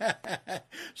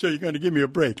 So you're going to give me a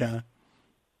break, huh?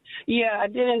 Yeah, I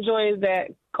did enjoy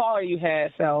that caller you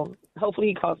had, so hopefully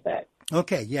he calls back.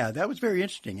 Okay, yeah, that was very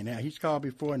interesting. And he's called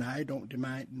before, and I don't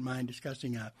mind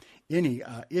discussing any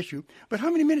issue. But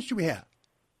how many minutes do we have?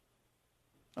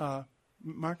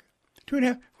 Mark?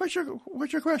 2.5.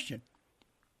 What's your question?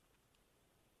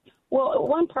 Well,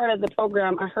 one part of the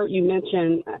program I heard you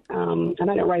mention, and I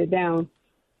didn't write it down,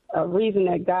 a reason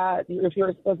that God, if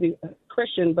you're supposed to be a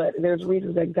Christian, but there's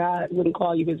reasons that God wouldn't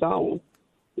call you his own.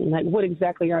 Like, what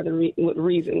exactly are the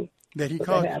reasons? That he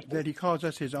calls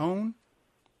us his own?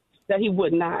 that he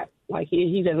would not. Like,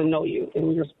 he doesn't know you,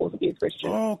 and you're supposed to be a Christian.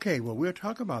 Okay, well, we'll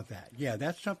talk about that. Yeah,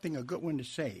 that's something, a good one to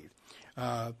save.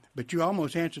 But you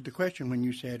almost answered the question when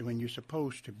you said when you're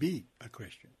supposed to be a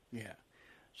Christian. Yeah.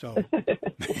 So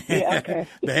yeah, okay.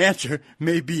 The answer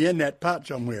may be in that pot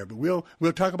somewhere, but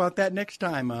we'll talk about that next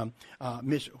time,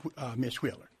 Miss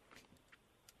Wheeler.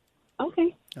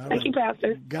 Okay. Thank you,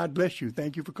 Pastor. God bless you.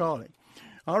 Thank you for calling.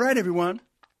 All right, everyone.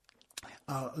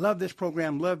 Love this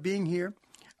program. Love being here.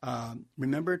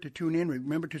 Remember to tune in.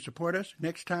 Remember to support us.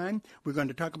 Next time, we're going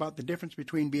to talk about the difference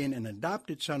between being an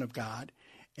adopted son of God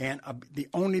and the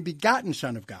only begotten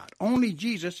Son of God. Only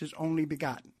Jesus is only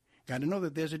begotten. Got to know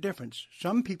that there's a difference.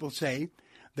 Some people say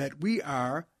that we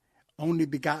are only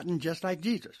begotten just like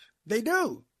Jesus. They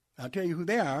do. I'll tell you who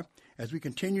they are as we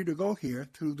continue to go here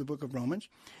through the book of Romans.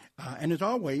 And as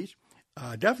always,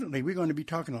 definitely we're going to be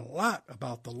talking a lot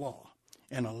about the law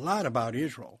and a lot about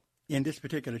Israel in this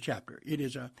particular chapter. It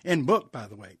is in book, by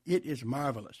the way. It is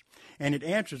marvelous. And it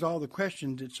answers all the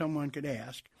questions that someone could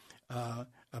ask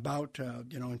about,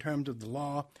 in terms of the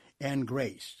law and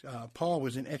grace. Paul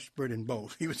was an expert in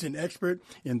both. He was an expert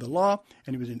in the law,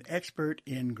 and he was an expert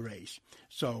in grace.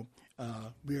 So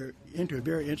we're into a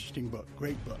very interesting book,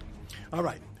 great book. All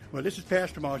right. Well, this is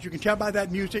Pastor Moss. You can tell by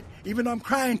that music, even though I'm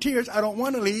crying tears, I don't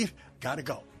want to leave. Got to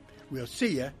go. We'll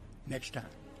see you next time.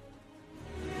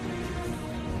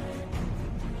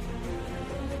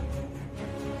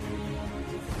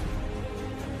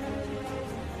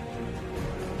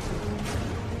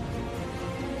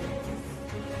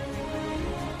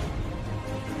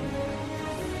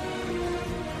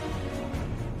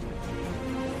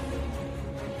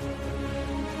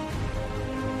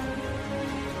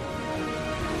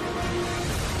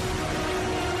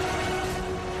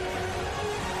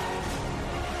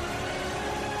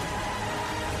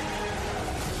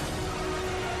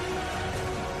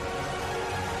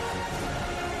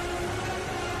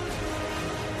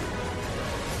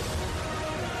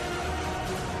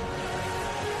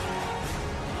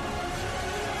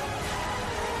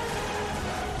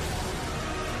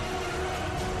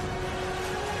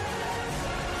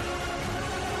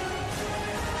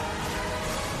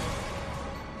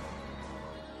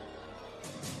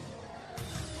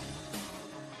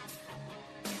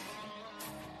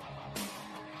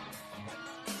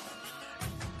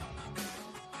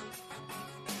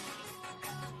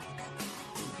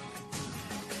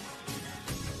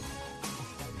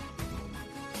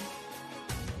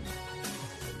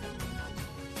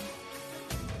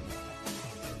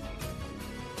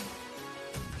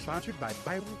 Sponsored by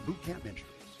Bible Boot Camp Ministries.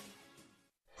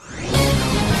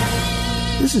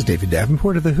 This is David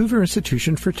Davenport of the Hoover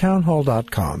Institution for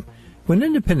Townhall.com. When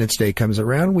Independence Day comes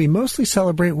around, we mostly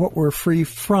celebrate what we're free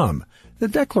from. The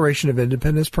Declaration of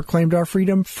Independence proclaimed our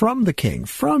freedom from the King,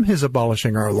 from his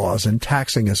abolishing our laws and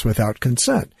taxing us without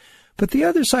consent. But the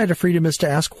other side of freedom is to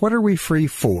ask, what are we free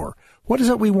for? What is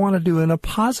it we want to do in a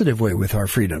positive way with our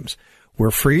freedoms? We're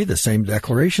free, the same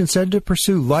declaration said, to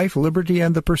pursue life, liberty,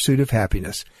 and the pursuit of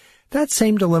happiness. That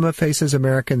same dilemma faces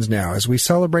Americans now as we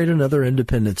celebrate another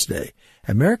Independence Day.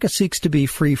 America seeks to be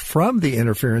free from the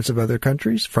interference of other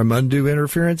countries, from undue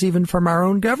interference even from our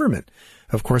own government.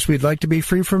 Of course, we'd like to be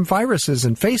free from viruses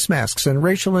and face masks and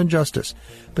racial injustice.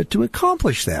 But to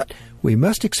accomplish that, we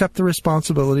must accept the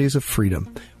responsibilities of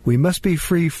freedom. We must be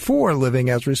free for living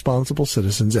as responsible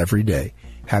citizens every day.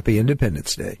 Happy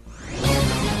Independence Day.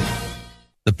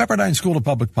 The Pepperdine School of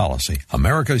Public Policy,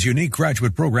 America's unique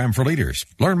graduate program for leaders.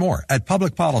 Learn more at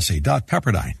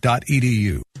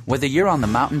publicpolicy.pepperdine.edu. Whether you're on the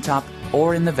mountaintop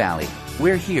or in the valley,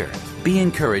 we're here. Be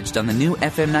encouraged on the new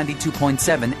FM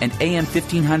 92.7 and AM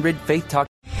 1500 Faith Talk.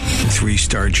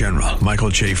 3-star General Michael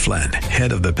J. Flynn,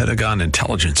 head of the Pentagon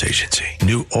Intelligence Agency,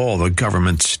 knew all the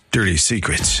government's dirty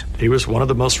secrets. He was one of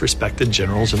the most respected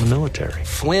generals in the military.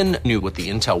 Flynn knew what the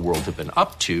intel world had been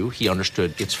up to. He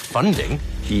understood its funding.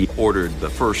 He ordered the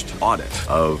first audit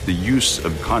of the use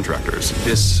of contractors.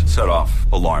 This set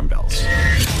off alarm bells.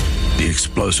 The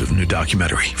explosive new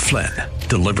documentary, Flynn,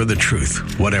 Deliver the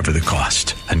Truth, Whatever the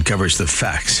Cost, uncovers the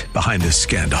facts behind this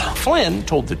scandal. Flynn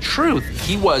told the truth.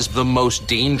 He was the most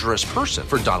dangerous person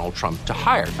for Donald Trump to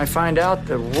hire. I find out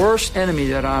the worst enemy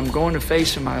that I'm going to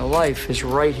face in my life is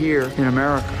right here in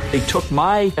America. They took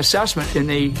my assessment and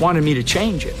they wanted me to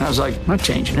change it. And I was like, I'm not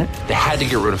changing it. They had to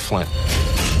get rid of Flynn.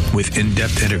 With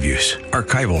in-depth interviews,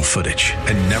 archival footage,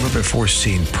 and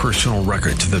never-before-seen personal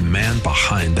records of the man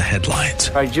behind the headlines.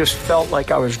 I just felt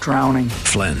like I was drowning.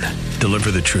 Flynn,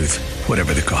 Deliver the Truth,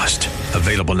 Whatever the Cost.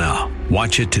 Available now.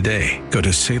 Watch it today. Go to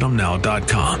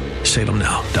salemnow.com.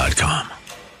 salemnow.com.